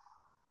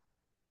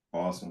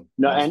 Awesome.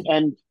 No,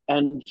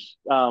 and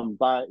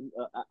by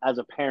as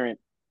a parent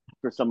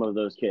for some of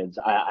those kids,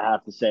 I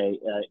have to say,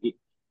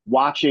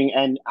 watching,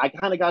 and I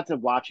kind of got to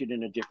watch it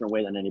in a different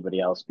way than anybody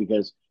else,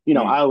 because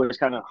I always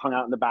kind of hung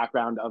out in the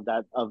background of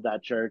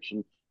that church,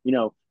 and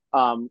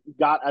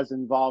got as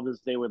involved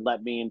as they would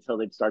let me until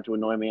they'd start to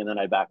annoy me, and then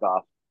I back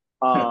off.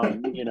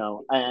 And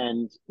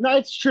no,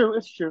 it's true,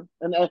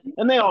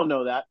 and they all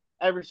know that.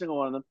 Every single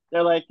one of them,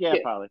 they're like, yeah.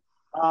 Probably.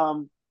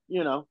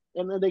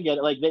 And then they get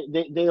it. Like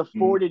they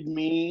afforded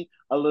me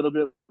a little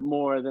bit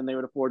more than they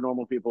would afford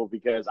normal people,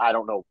 because I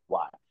don't know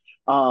why.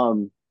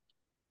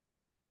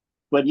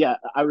 But yeah,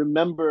 I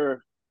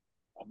remember,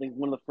 I think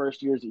one of the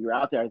first years that you were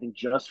out there, I think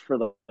just for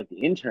the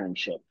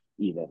internship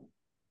even.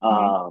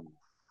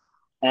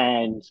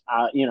 And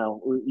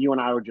you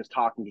and I were just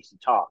talking just to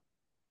talk.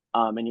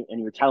 And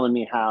you were telling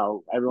me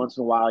how every once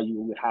in a while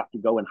you would have to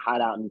go and hide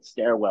out in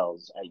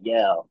stairwells at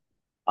Yale.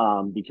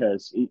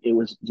 Because it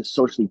was just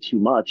socially too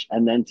much.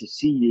 And then to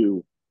see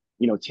you,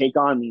 take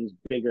on these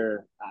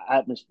bigger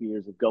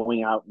atmospheres of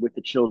going out with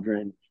the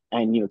children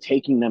and,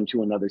 taking them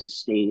to another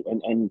state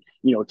and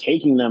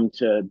taking them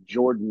to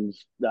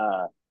Jordan's,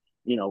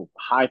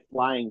 high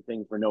flying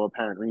thing for no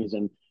apparent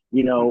reason,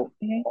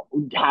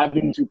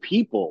 having to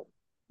people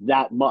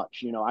that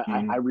much,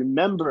 I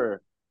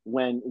remember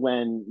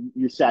when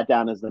you sat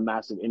down as the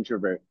massive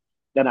introvert,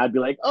 then I'd be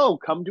like, oh,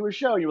 come to a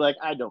show. And you're like,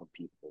 I don't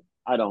people.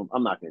 I'm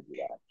not going to do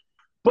that.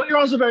 But you're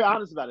also very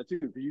honest about it too,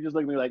 because you just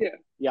look at me like,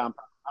 yeah,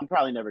 I'm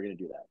probably never going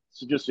to do that.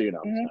 So just so you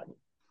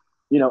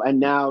know, and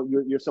now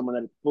you're someone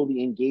that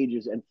fully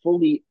engages and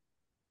fully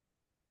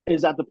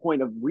is at the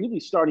point of really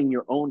starting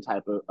your own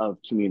type of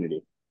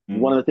community.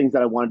 One of the things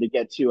that I wanted to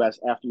get to as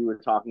after you were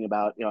talking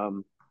about,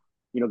 going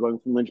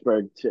from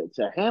Lynchburg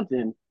to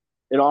Hampton,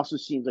 it also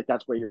seems like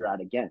that's where you're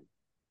at again.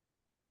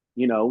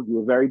 You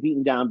were very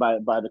beaten down by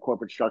the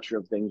corporate structure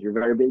of things. You're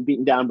very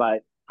beaten down by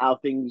how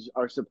things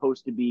are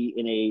supposed to be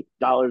in a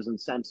dollars and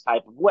cents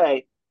type of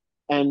way.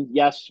 And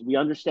yes, we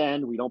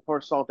understand. We don't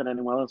pour salt in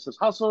anyone else's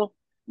hustle.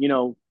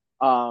 You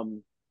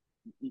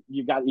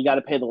got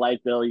to pay the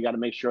light bill. You got to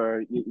make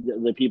sure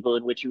the people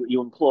in which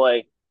you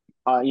employ,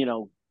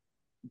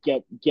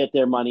 get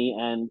their money.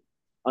 And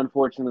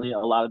unfortunately, a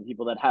lot of the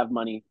people that have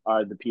money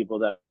are the people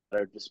that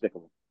are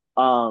despicable.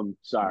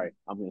 Sorry,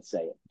 I'm going to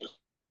say it.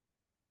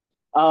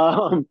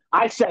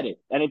 I said it,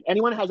 and if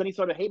anyone has any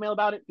sort of hate mail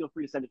about it, feel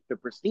free to send it to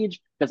Prestige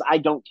because I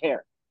don't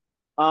care.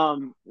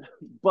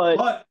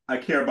 But I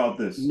care about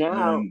this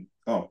now.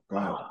 Go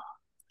ahead.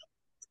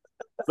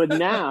 But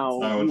now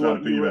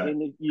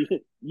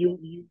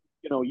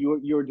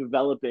you're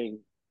developing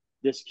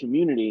this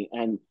community,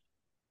 and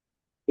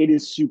it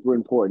is super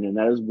important. And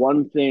that is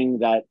one thing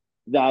that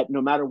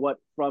no matter what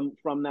from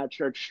that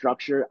church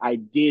structure, I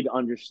did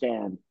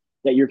understand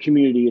that your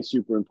community is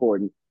super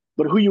important.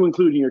 But who you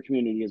include in your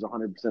community is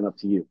 100% up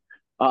to you.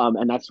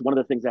 And that's one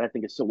of the things that I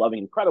think is so loving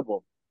and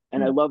incredible.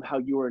 And I love how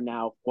you are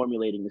now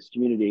formulating this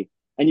community.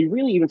 And you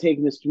really even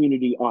taking this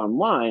community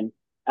online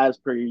as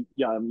per, you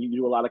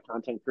do a lot of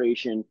content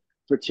creation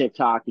for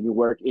TikTok and you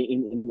work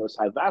in those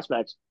type of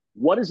aspects.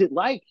 What is it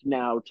like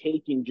now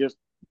taking just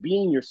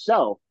being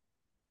yourself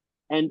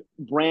and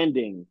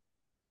branding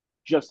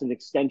just an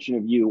extension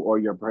of you or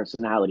your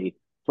personality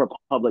for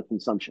public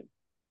consumption?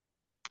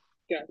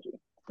 Gotcha.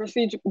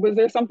 Prestige, was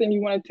there something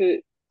you wanted to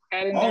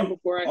add in there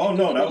before I? Oh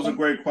no, that was a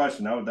great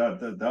question.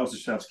 That was a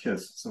chef's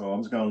kiss. So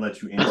I'm just gonna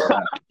let you answer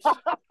that.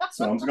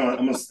 So I'm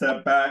gonna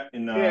step back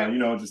and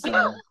just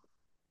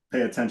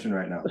pay attention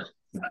right now.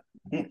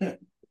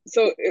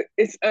 So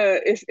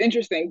it's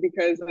interesting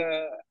because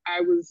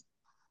I was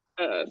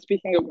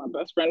speaking of my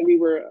best friend, we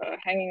were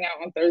hanging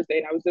out on Thursday,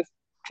 and I was just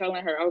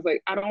telling her, I was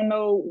like, I don't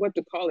know what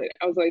to call it.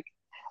 I was like,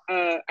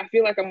 I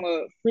feel like I'm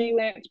a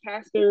freelance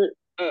pastor,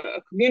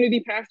 a community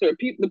pastor,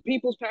 the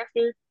people's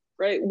pastor,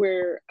 right?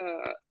 Where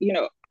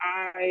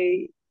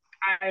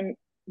I'm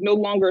no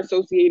longer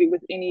associated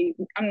with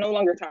I'm no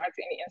longer tied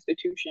to any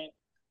institution,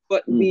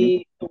 but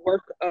the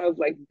work of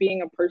like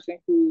being a person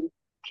who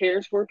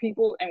cares for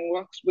people and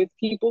walks with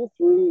people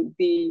through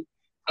the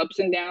ups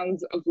and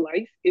downs of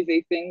life is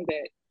a thing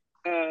that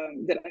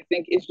I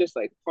think is just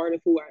like part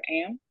of who I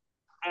am.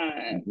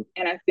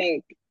 And I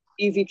think,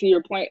 easy to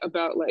your point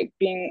about like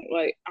being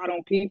like out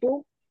on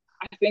people,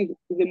 I think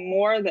the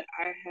more that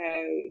I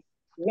have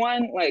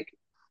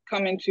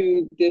come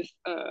into this,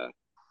 I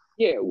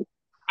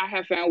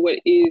have found what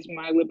is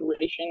my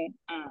liberation,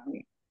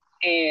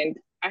 and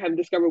I have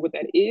discovered what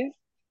that is,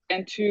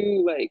 and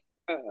to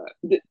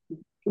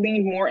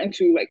lean more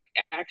into like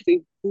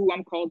actually who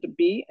I'm called to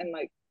be and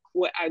like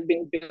what I've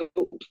been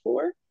built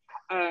for.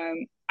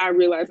 I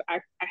realize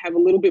I have a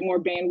little bit more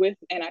bandwidth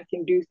and I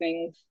can do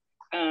things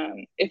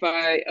if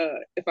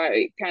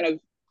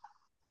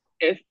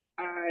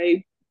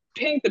I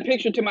paint the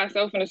picture to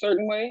myself in a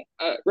certain way,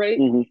 right?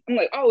 I'm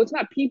like, oh, it's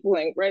not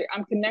peopling, right?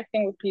 I'm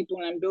connecting with people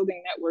and I'm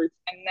building networks,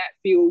 and that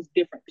feels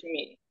different to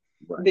me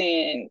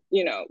than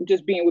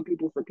just being with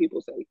people for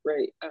people's sake,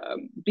 right?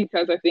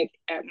 Because I think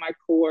at my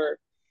core,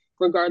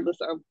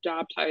 regardless of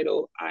job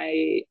title,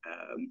 I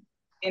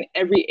in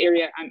every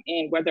area I'm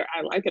in, whether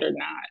I like it or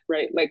not,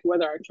 right? Like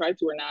whether I try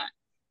to or not,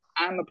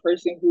 I'm a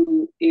person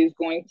who is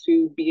going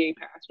to be a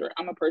pastor.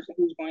 I'm a person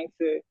who's going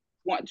to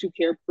want to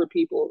care for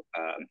people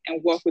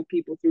and walk with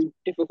people through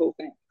difficult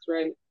things,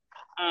 right?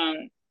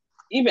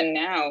 Even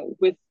now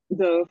with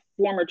the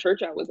former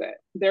church I was at,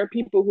 there are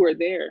people who are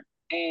there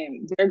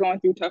and they're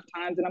going through tough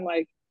times. And I'm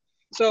like,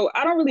 so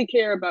I don't really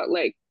care about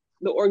like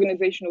the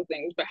organizational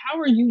things, but how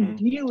are you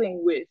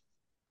dealing with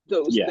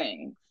those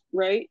things,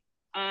 right?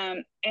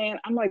 And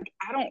I'm like,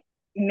 I don't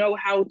know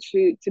how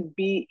to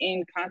be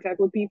in contact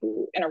with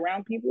people and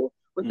around people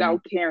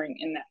without caring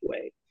in that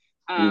way.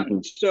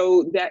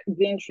 So that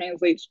then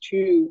translates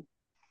to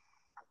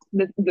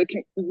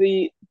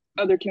the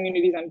other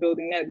communities I'm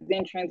building. That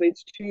then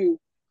translates to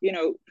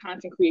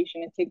content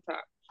creation and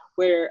TikTok,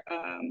 where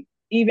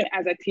even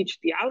as I teach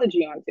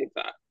theology on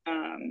TikTok,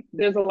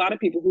 there's a lot of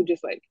people who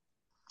just like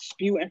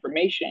spew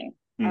information.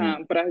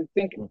 But I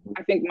think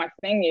my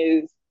thing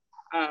is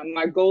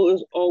my goal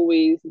is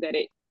always that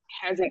it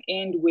has an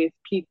end with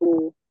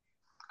people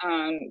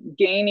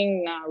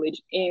gaining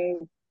knowledge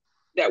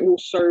that will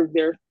serve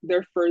the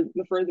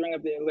furthering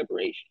of their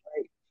liberation,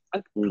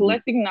 right?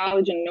 Collecting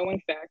knowledge and knowing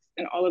facts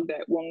and all of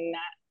that will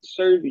not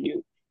serve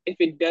you if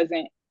it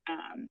doesn't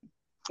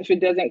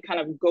kind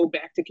of go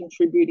back to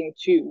contributing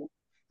to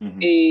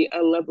a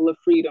level of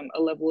freedom,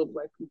 a level of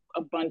like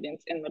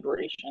abundance and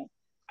liberation.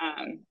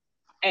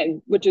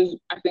 And which is,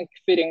 I think,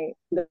 fitting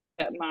that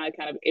my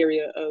kind of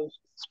area of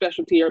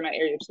specialty or my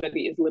area of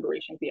study is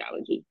liberation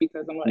theology,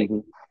 because I'm like,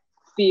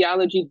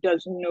 theology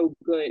does no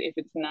good if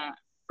it's not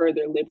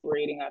further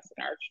liberating us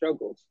in our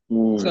struggles.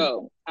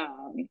 So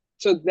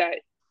that,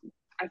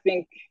 I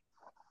think,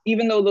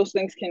 even though those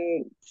things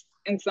can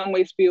in some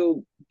ways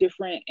feel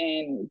different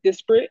and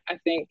disparate, I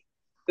think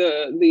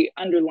the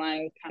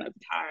underlying kind of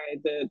tie,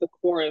 the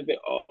core of it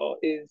all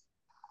is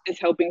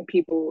helping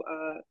people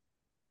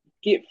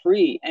get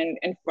free and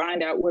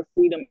find out what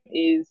freedom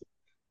is,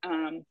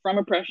 from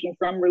oppression,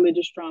 from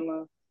religious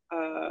trauma,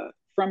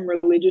 from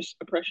religious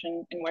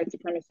oppression and white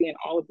supremacy and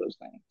all of those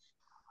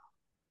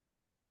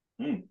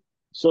things.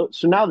 So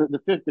now the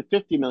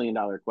 $50 million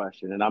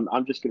question, and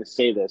I'm just going to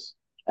say this,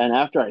 and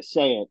after I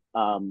say it,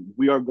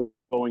 we are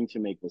going to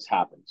make this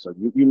happen. So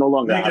you no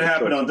longer make it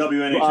happen on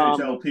WNHH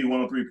LP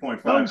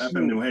 103.5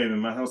 FM New Haven.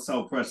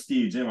 Myself,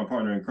 Prestige, and my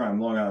partner in crime,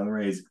 Long Island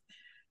Raised,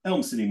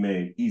 Elm City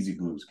Made, Easy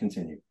Blues.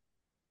 Continue.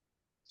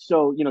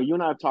 So, you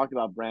and I have talked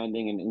about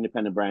branding and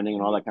independent branding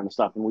and all that kind of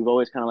stuff, and we've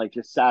always kind of like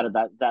just sat at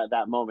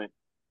that moment.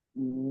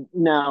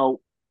 Now,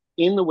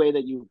 in the way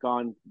that you've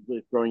gone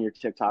with growing your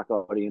TikTok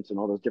audience and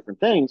all those different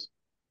things,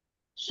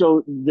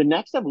 so the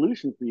next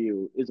evolution for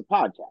you is a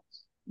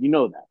podcast. You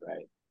know that,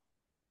 right?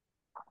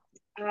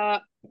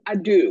 I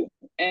do,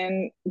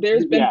 and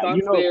there's been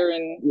thoughts there,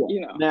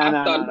 and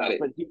I've thought about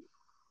it.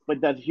 But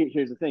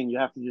here's the thing: you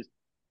have to just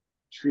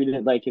treat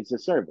it like it's a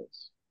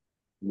service.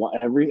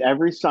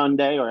 Every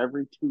Sunday or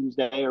every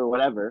Tuesday or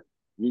whatever,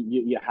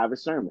 you have a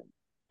sermon,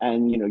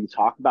 and you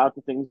talk about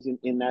the things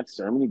in that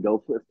sermon. You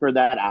go for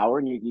that hour,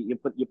 and you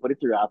put it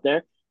through out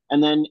there,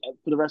 and then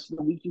for the rest of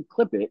the week you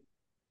clip it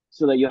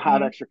so that you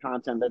have extra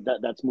content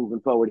that's moving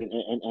forward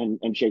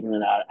and shaking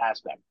that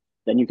aspect.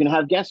 Then you can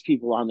have guest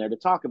people on there to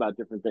talk about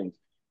different things.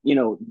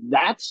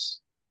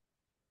 That's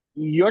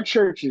your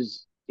church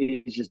is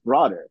just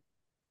broader.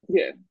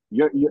 Yeah.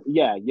 Your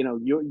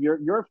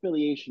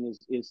affiliation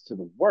is to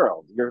the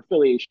world. Your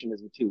affiliation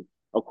is to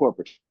a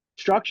corporate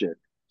structure.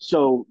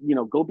 So,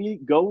 go be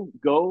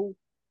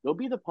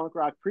the punk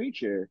rock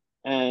preacher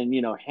and,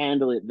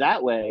 handle it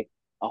that way.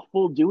 A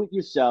full do it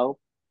yourself.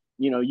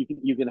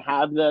 You can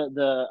have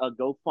a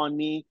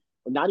GoFundMe,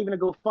 or not even a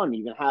GoFundMe.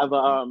 You can have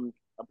a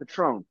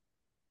Patron,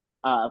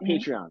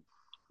 Patreon,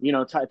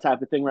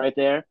 type of thing right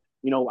there.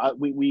 I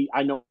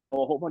know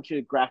a whole bunch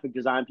of graphic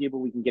design people.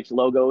 We can get you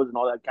logos and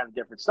all that kind of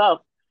different stuff,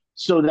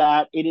 so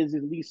that it is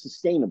at least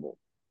sustainable.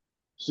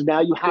 So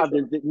now you have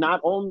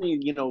not only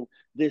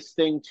this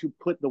thing to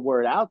put the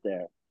word out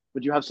there,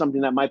 but you have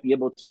something that might be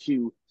able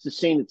to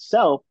sustain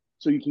itself,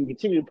 so you can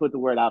continue to put the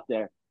word out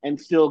there and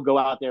still go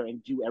out there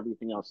and do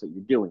everything else that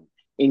you're doing,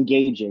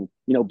 engaging,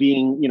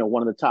 being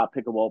one of the top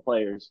pickleball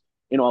players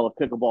in all of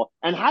pickleball.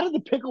 And how did the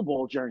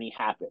pickleball journey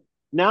happen?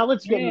 Now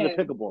let's get into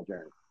the pickleball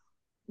journey.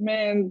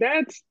 Man,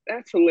 that's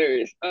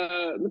hilarious.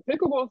 The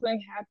pickleball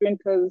thing happened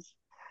because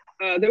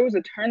there was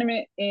a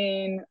tournament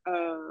in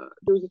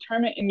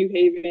New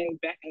Haven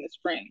back in the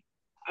spring,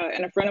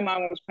 and a friend of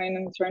mine was playing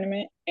in the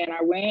tournament, and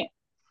I went,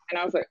 and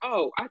I was like,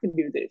 oh, I could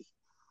do this.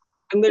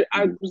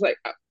 I was like,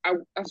 I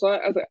saw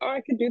it, I was like, oh,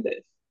 I could do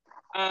this,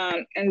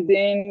 and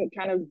then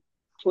kind of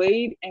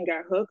played and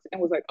got hooked,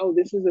 and was like, oh,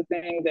 this is a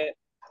thing that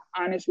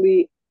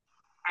honestly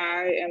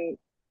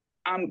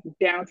I'm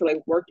down to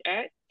like work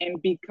at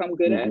and become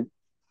good at.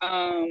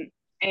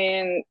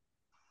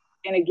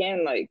 And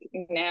again, like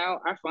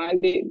now I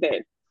find it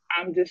that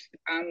I'm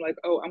like,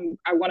 oh,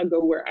 I want to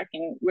go where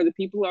the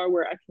people are,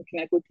 where I can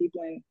connect with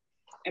people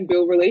and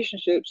build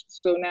relationships.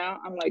 So now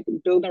I'm like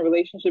building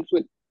relationships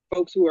with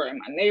folks who are in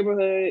my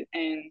neighborhood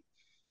and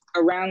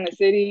around the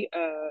city,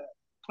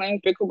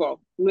 playing pickleball.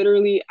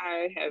 Literally,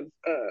 I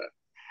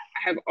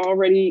have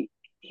already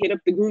hit up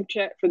the group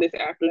chat for this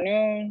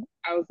afternoon.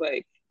 I was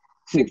like,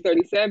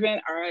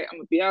 6:37. All right, I'm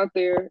gonna be out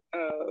there.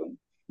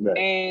 Right.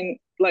 And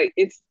like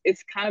it's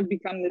kind of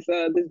become this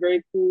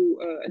very cool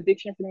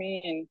addiction for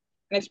me, and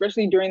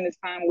especially during this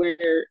time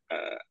where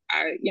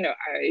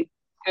I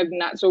have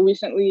not so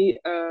recently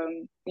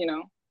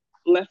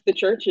left the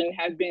church and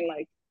have been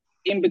like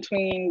in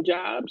between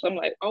jobs. I'm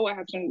like, oh, I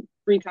have some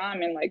free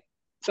time and like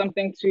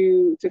something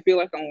to feel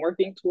like I'm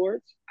working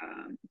towards.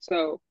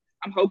 So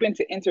I'm hoping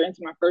to enter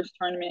into my first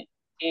tournament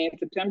in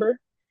September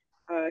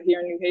here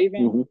in New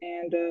Haven,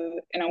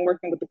 and I'm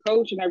working with the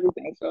coach and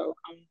everything. So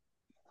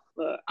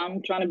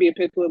I'm trying to be a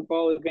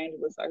pickleball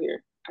evangelist out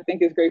here. I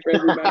think it's great for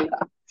everybody.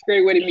 It's a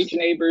great way to meet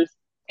your neighbors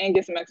and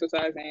get some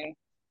exercise in.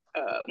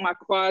 My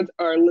quads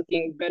are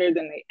looking better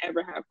than they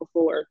ever have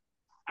before.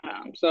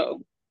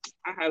 So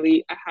I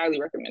highly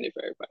recommend it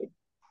for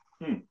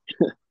everybody.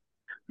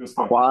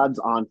 Quads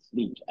on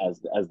fleek, as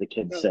the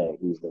kids say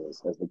these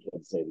days.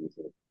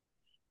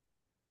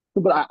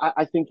 But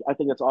I think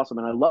that's awesome,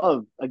 and I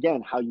love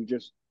again how you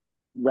just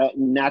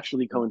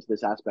naturally go into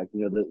this aspect.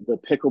 The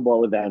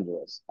pickleball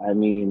evangelist. I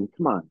mean,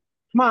 come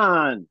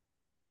on.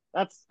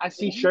 I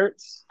see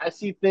shirts, I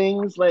see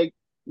things like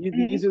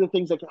these are the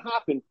things that can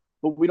happen.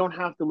 but we don't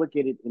have to look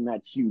at it in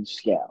that huge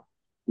scale.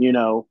 You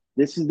know,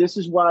 this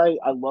is why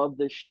I love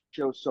this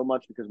show so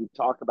much, because we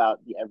talk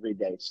about the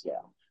everyday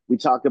scale. We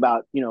talk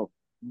about, you know,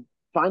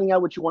 finding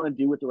out what you want to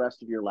do with the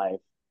rest of your life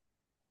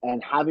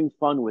and having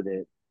fun with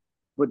it,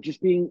 but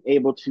just being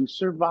able to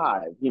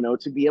survive, you know,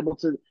 to be able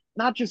to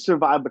not just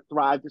survive, but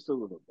thrive just a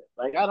little bit.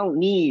 Like, I don't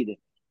need,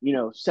 you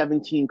know,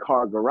 17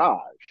 car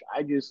garage.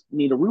 I just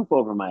need a roof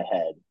over my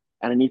head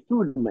and I need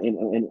food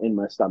in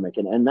my stomach.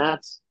 And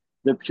that's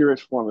the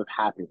purest form of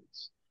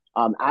happiness.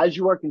 As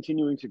you are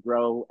continuing to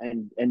grow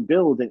and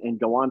build and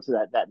go on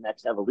to that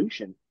next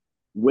evolution,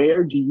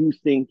 where do you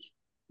think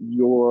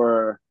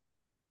your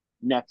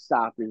next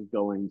stop is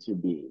going to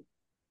be?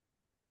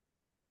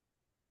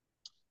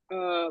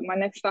 My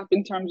next stop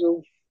in terms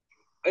of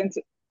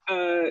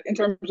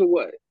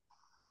what?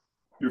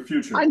 Your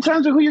future. In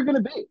terms of who you're going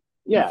to be.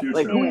 Your Yeah, future.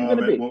 like who are you going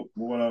to be?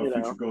 What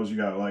future goals you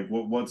got? Like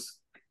what's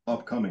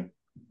upcoming?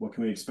 What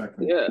can we expect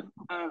from you? Yeah.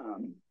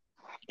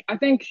 I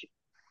think,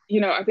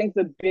 I think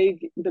the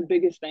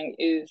biggest thing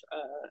is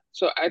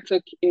so I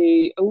took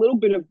a little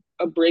bit of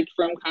a break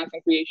from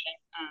content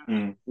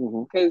creation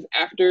because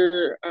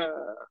after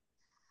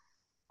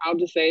I'll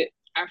just say it,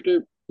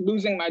 after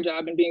losing my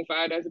job and being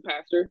fired as a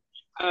pastor,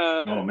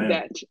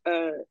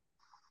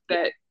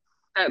 that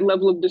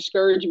level of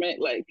discouragement,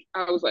 like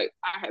I was like,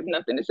 I have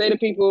nothing to say to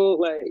people.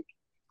 Like,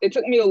 it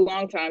took me a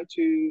long time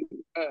to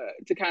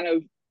kind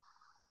of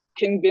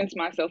convince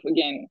myself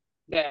again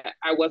that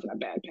I wasn't a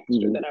bad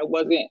pastor, that I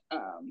wasn't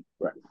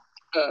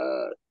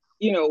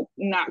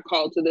not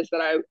called to this,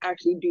 that I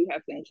actually do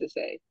have things to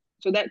say.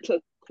 So that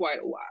took quite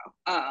a while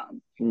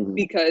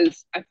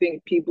because I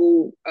think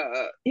people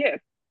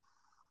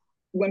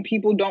when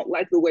people don't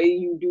like the way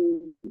you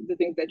do the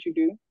things that you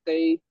do,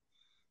 they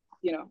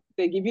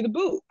give you the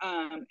boot.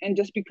 And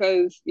just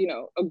because,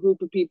 a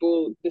group of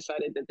people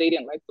decided that they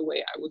didn't like the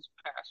way I was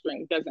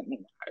pastoring doesn't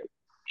mean that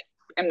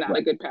I am not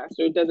a good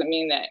pastor. It doesn't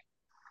mean that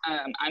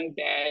I'm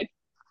bad.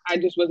 I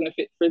just wasn't a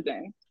fit for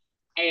them.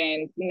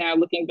 And now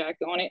looking back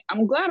on it,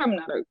 I'm glad I'm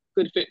not a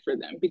good fit for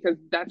them, because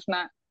that's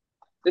not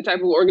the type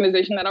of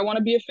organization that I want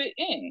to be a fit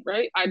in,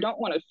 right? I don't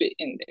want to fit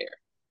in there.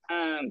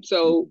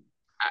 So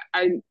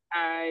I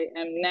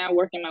am now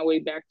working my way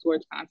back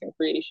towards content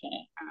creation.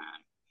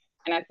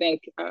 And I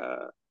think,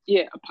 a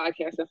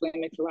podcast definitely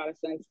makes a lot of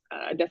sense.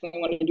 I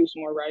definitely want to do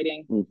some more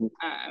writing,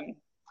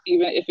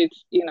 even if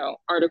it's,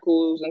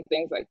 articles and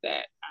things like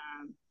that,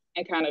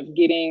 and kind of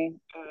getting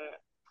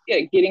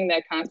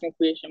that content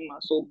creation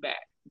muscle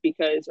back,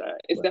 because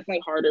it's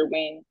definitely harder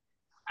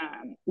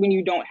when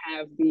you don't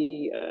have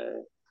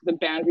the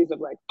boundaries of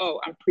like, oh,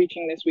 I'm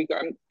preaching this week, or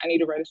I need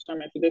to write a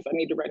sermon for this, I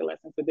need to write a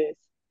lesson for this.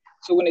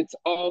 So when it's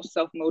all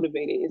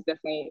self-motivated, it's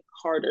definitely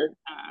harder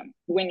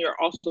when you're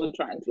also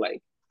trying to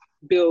like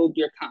build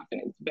your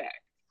confidence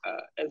back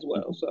as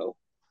well. So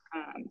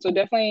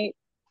definitely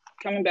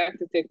coming back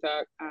to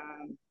TikTok,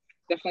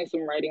 definitely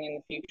some writing in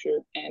the future,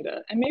 and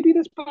maybe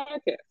this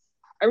podcast.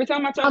 Every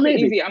time I talk to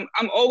Easy, I'm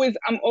always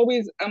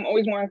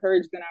more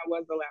encouraged than I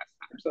was the last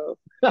time.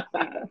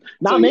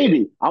 So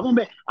maybe.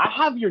 I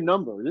have your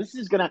number.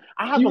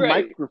 I have a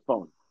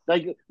microphone.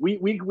 Like we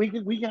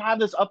can have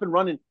this up and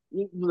running.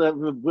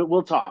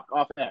 We'll talk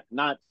off air,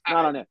 not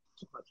on air.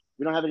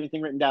 We don't have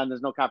anything written down.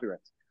 There's no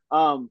copyrights.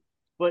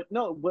 But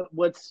no,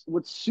 what's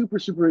super,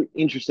 super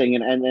interesting,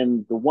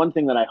 and the one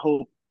thing that I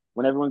hope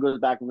when everyone goes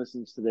back and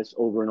listens to this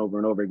over and over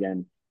and over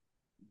again,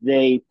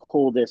 they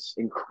pull this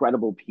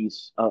incredible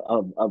piece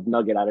of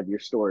nugget out of your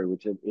story,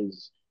 which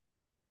is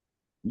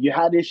you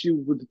had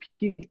issues with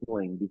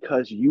peopling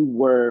because you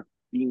were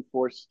being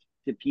forced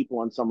to people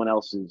on someone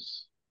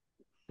else's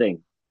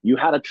thing. You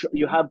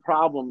had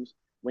problems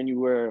when you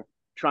were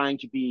trying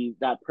to be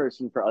that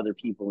person for other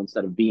people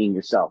instead of being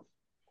yourself.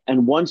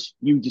 And once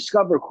you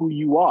discover who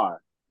you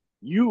are,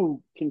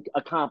 you can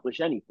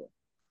accomplish anything.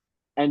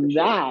 And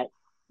that,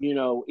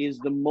 is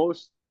the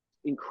most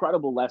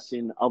incredible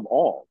lesson of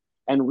all.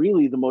 And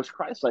really the most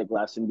Christ-like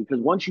lesson, because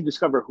once you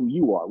discover who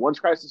you are, once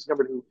Christ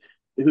discovered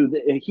who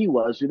they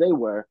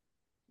were,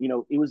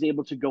 it was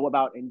able to go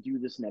about and do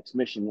this next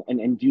mission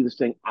and do this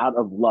thing out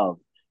of love,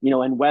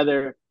 and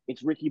whether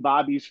it's Ricky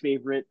Bobby's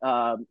favorite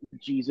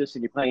Jesus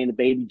and you're playing the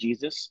baby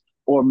Jesus,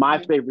 or my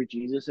favorite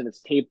Jesus and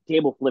it's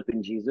table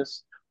flipping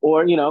Jesus,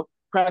 or,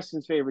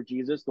 Preston's favorite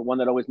Jesus, the one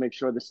that always makes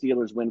sure the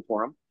Steelers win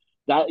for him.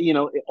 That,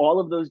 all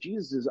of those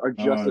Jesuses are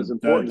just as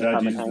important.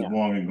 That Jesus is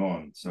long and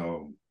gone.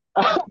 So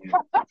not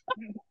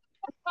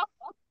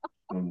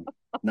even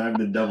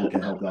the devil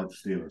can help out the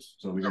Steelers.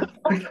 So we got.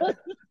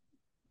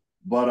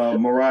 But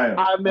Moriah,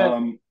 I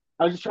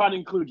was just trying to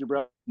include you,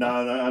 bro. No,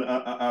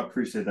 I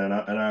appreciate that,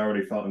 and I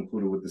already felt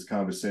included with this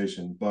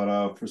conversation.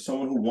 But for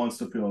someone who wants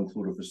to feel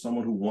included, for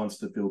someone who wants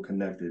to feel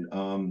connected,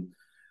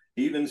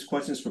 even this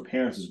question is for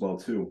parents as well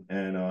too,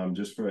 and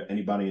just for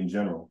anybody in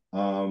general.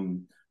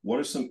 What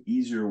are some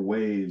easier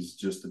ways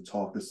just to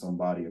talk to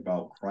somebody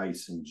about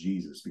Christ and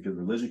Jesus? Because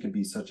religion can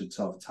be such a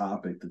tough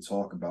topic to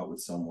talk about with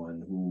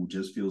someone who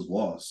just feels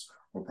lost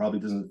or probably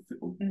doesn't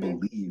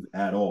believe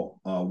at all.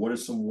 What are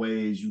some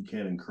ways you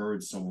can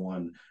encourage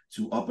someone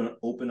to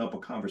open up a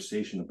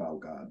conversation about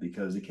God?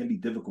 Because it can be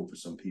difficult for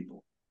some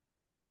people.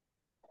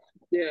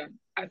 Yeah,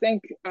 I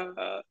think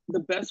the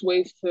best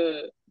ways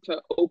to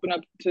open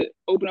up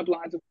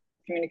lines of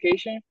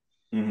communication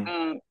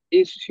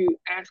is to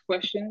ask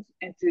questions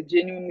and to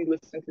genuinely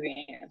listen to the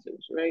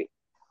answers, right?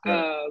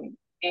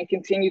 And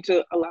continue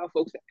to allow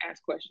folks to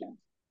ask questions.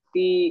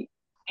 The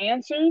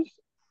answers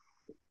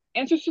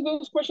to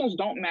those questions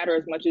don't matter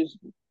as much as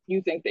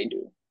you think they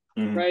do,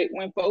 right?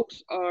 When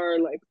folks are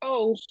like,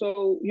 oh,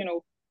 so, you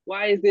know,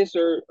 why is this,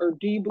 or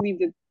do you believe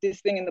that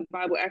this thing in the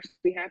Bible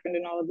actually happened,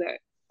 and all of that?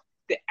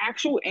 The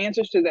actual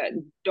answers to that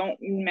don't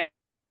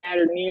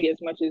matter nearly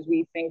as much as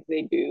we think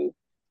they do.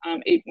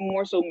 It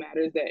more so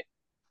matters that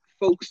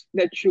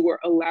you are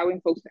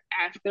allowing folks to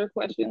ask their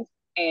questions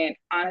and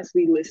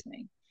honestly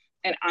listening,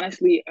 and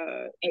honestly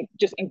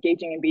just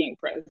engaging and being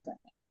present,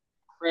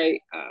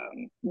 right?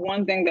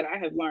 One thing that I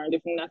have learned,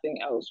 if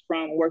nothing else,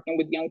 from working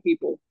with young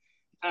people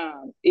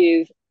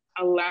is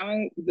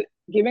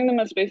giving them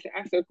a space to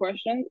ask their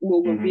questions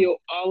will reveal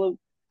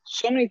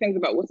so many things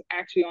about what's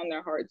actually on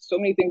their hearts, so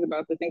many things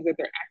about the things that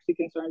they're actually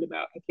concerned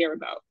about and care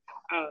about.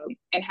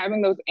 And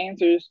having those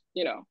answers,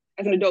 you know,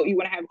 as an adult, you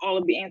want to have all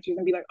of the answers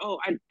and be like, oh,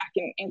 I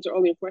can answer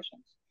all your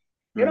questions.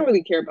 They don't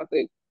really care about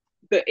the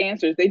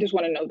answers. They just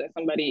want to know that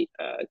somebody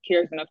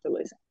cares enough to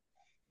listen.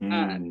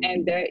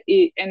 And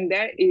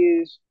that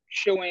is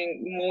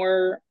showing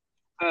more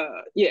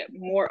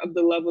of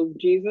the love of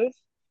Jesus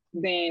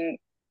than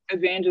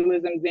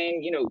evangelism,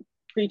 than, you know,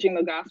 preaching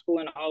the gospel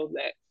and all of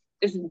that.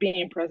 It's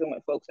being present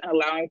with folks and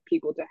allowing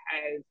people to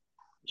have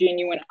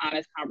genuine,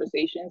 honest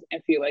conversations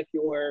and feel like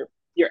you're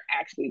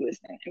actually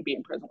listening and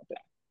being present with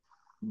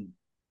them.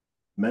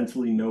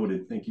 Mentally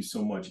noted. Thank you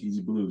so much,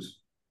 Easy Blues.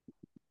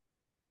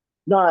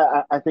 No,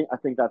 I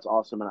think that's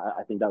awesome, and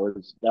I think that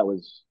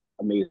was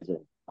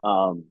amazing.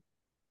 You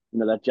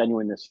know, that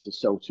genuineness is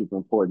so super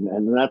important,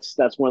 and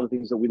that's one of the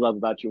things that we love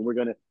about you. And we're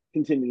going to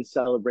continue to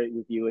celebrate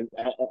with you, and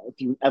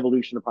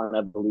evolution upon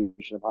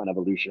evolution upon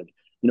evolution.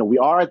 You know, we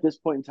are at this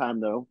point in time,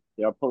 though,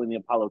 they are pulling the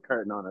Apollo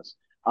curtain on us.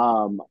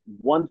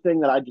 One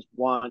thing that I just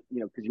want, you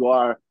know, because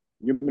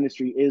your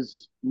ministry is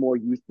more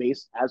youth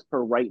based as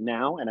per right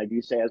now, and I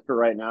do say as per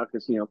right now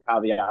because, you know,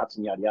 caveats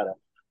and yada yada.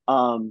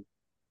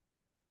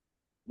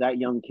 That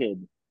young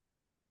kid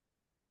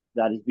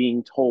that is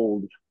being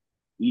told,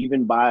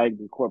 even by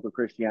the corporate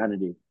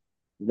Christianity,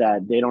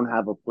 that they don't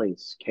have a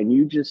place. Can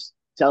you just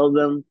tell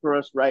them for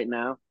us right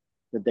now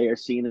that they are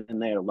seen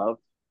and they are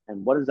loved?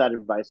 And what is that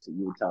advice that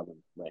you would tell them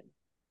right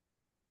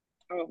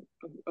now? Oh,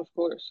 of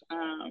course.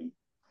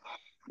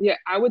 Yeah,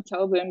 I would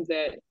tell them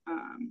that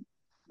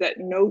that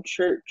no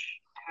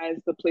church has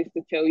the place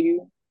to tell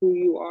you who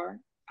you are.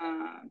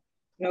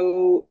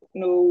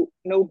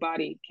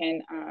 Nobody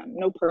can,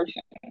 no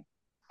person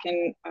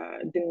can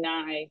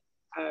deny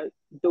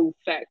the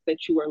fact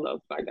that you are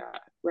loved by God,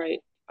 right?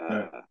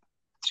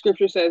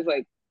 Scripture says,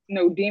 like,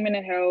 no demon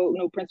in hell,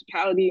 no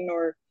principality,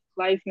 nor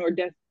life, nor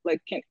death,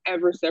 like, can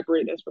ever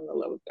separate us from the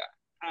love of God.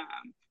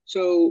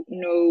 So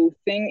no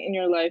thing in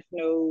your life,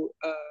 no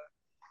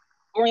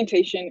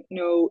orientation,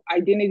 no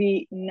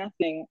identity,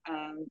 nothing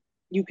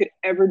you could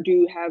ever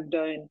do, have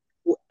done,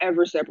 will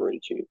ever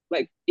separate you.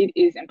 Like, it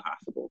is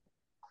impossible.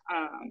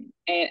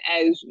 And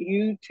as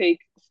you take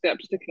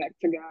steps to connect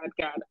to God,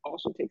 God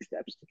also takes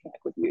steps to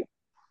connect with you,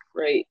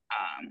 right?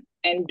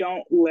 And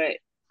don't let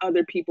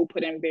other people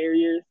put in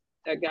barriers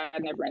that God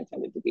never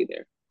intended to be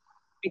there,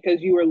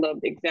 because you are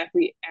loved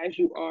exactly as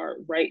you are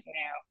right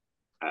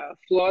now,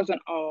 flaws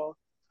and all,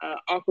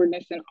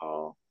 awkwardness and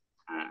all,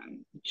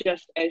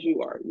 just as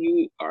you are.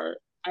 You are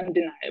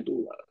undeniably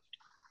loved.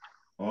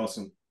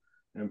 Awesome.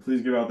 And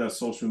please give out that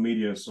social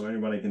media so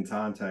anybody can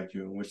contact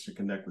you and wish to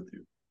connect with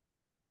you.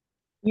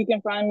 You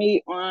can find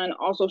me on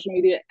all social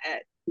media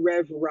at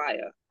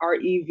Revriah,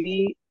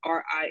 REVRIAH.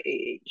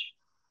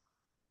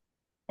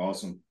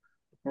 Awesome.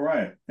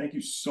 Moriah, thank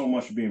you so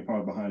much for being part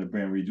of Behind the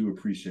Brand. We do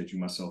appreciate you,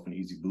 myself and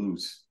Easy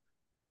Blues.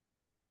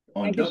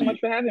 Thank you so much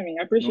for having me.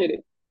 I appreciate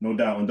it. No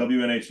doubt. On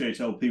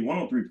WNHH LP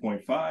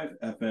 103.5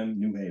 FM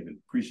New Haven.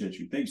 Appreciate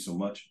you. Thank you so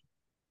much.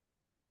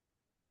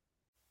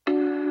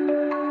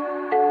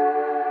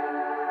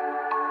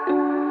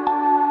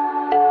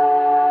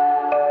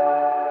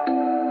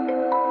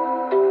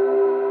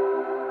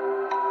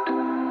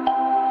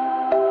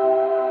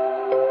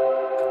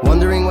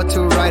 Wondering what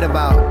to write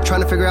about,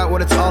 trying to figure out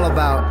what it's all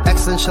about.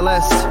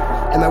 Existentialist,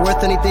 am I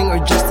worth anything or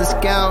just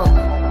discount?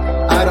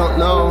 I don't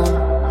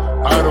know.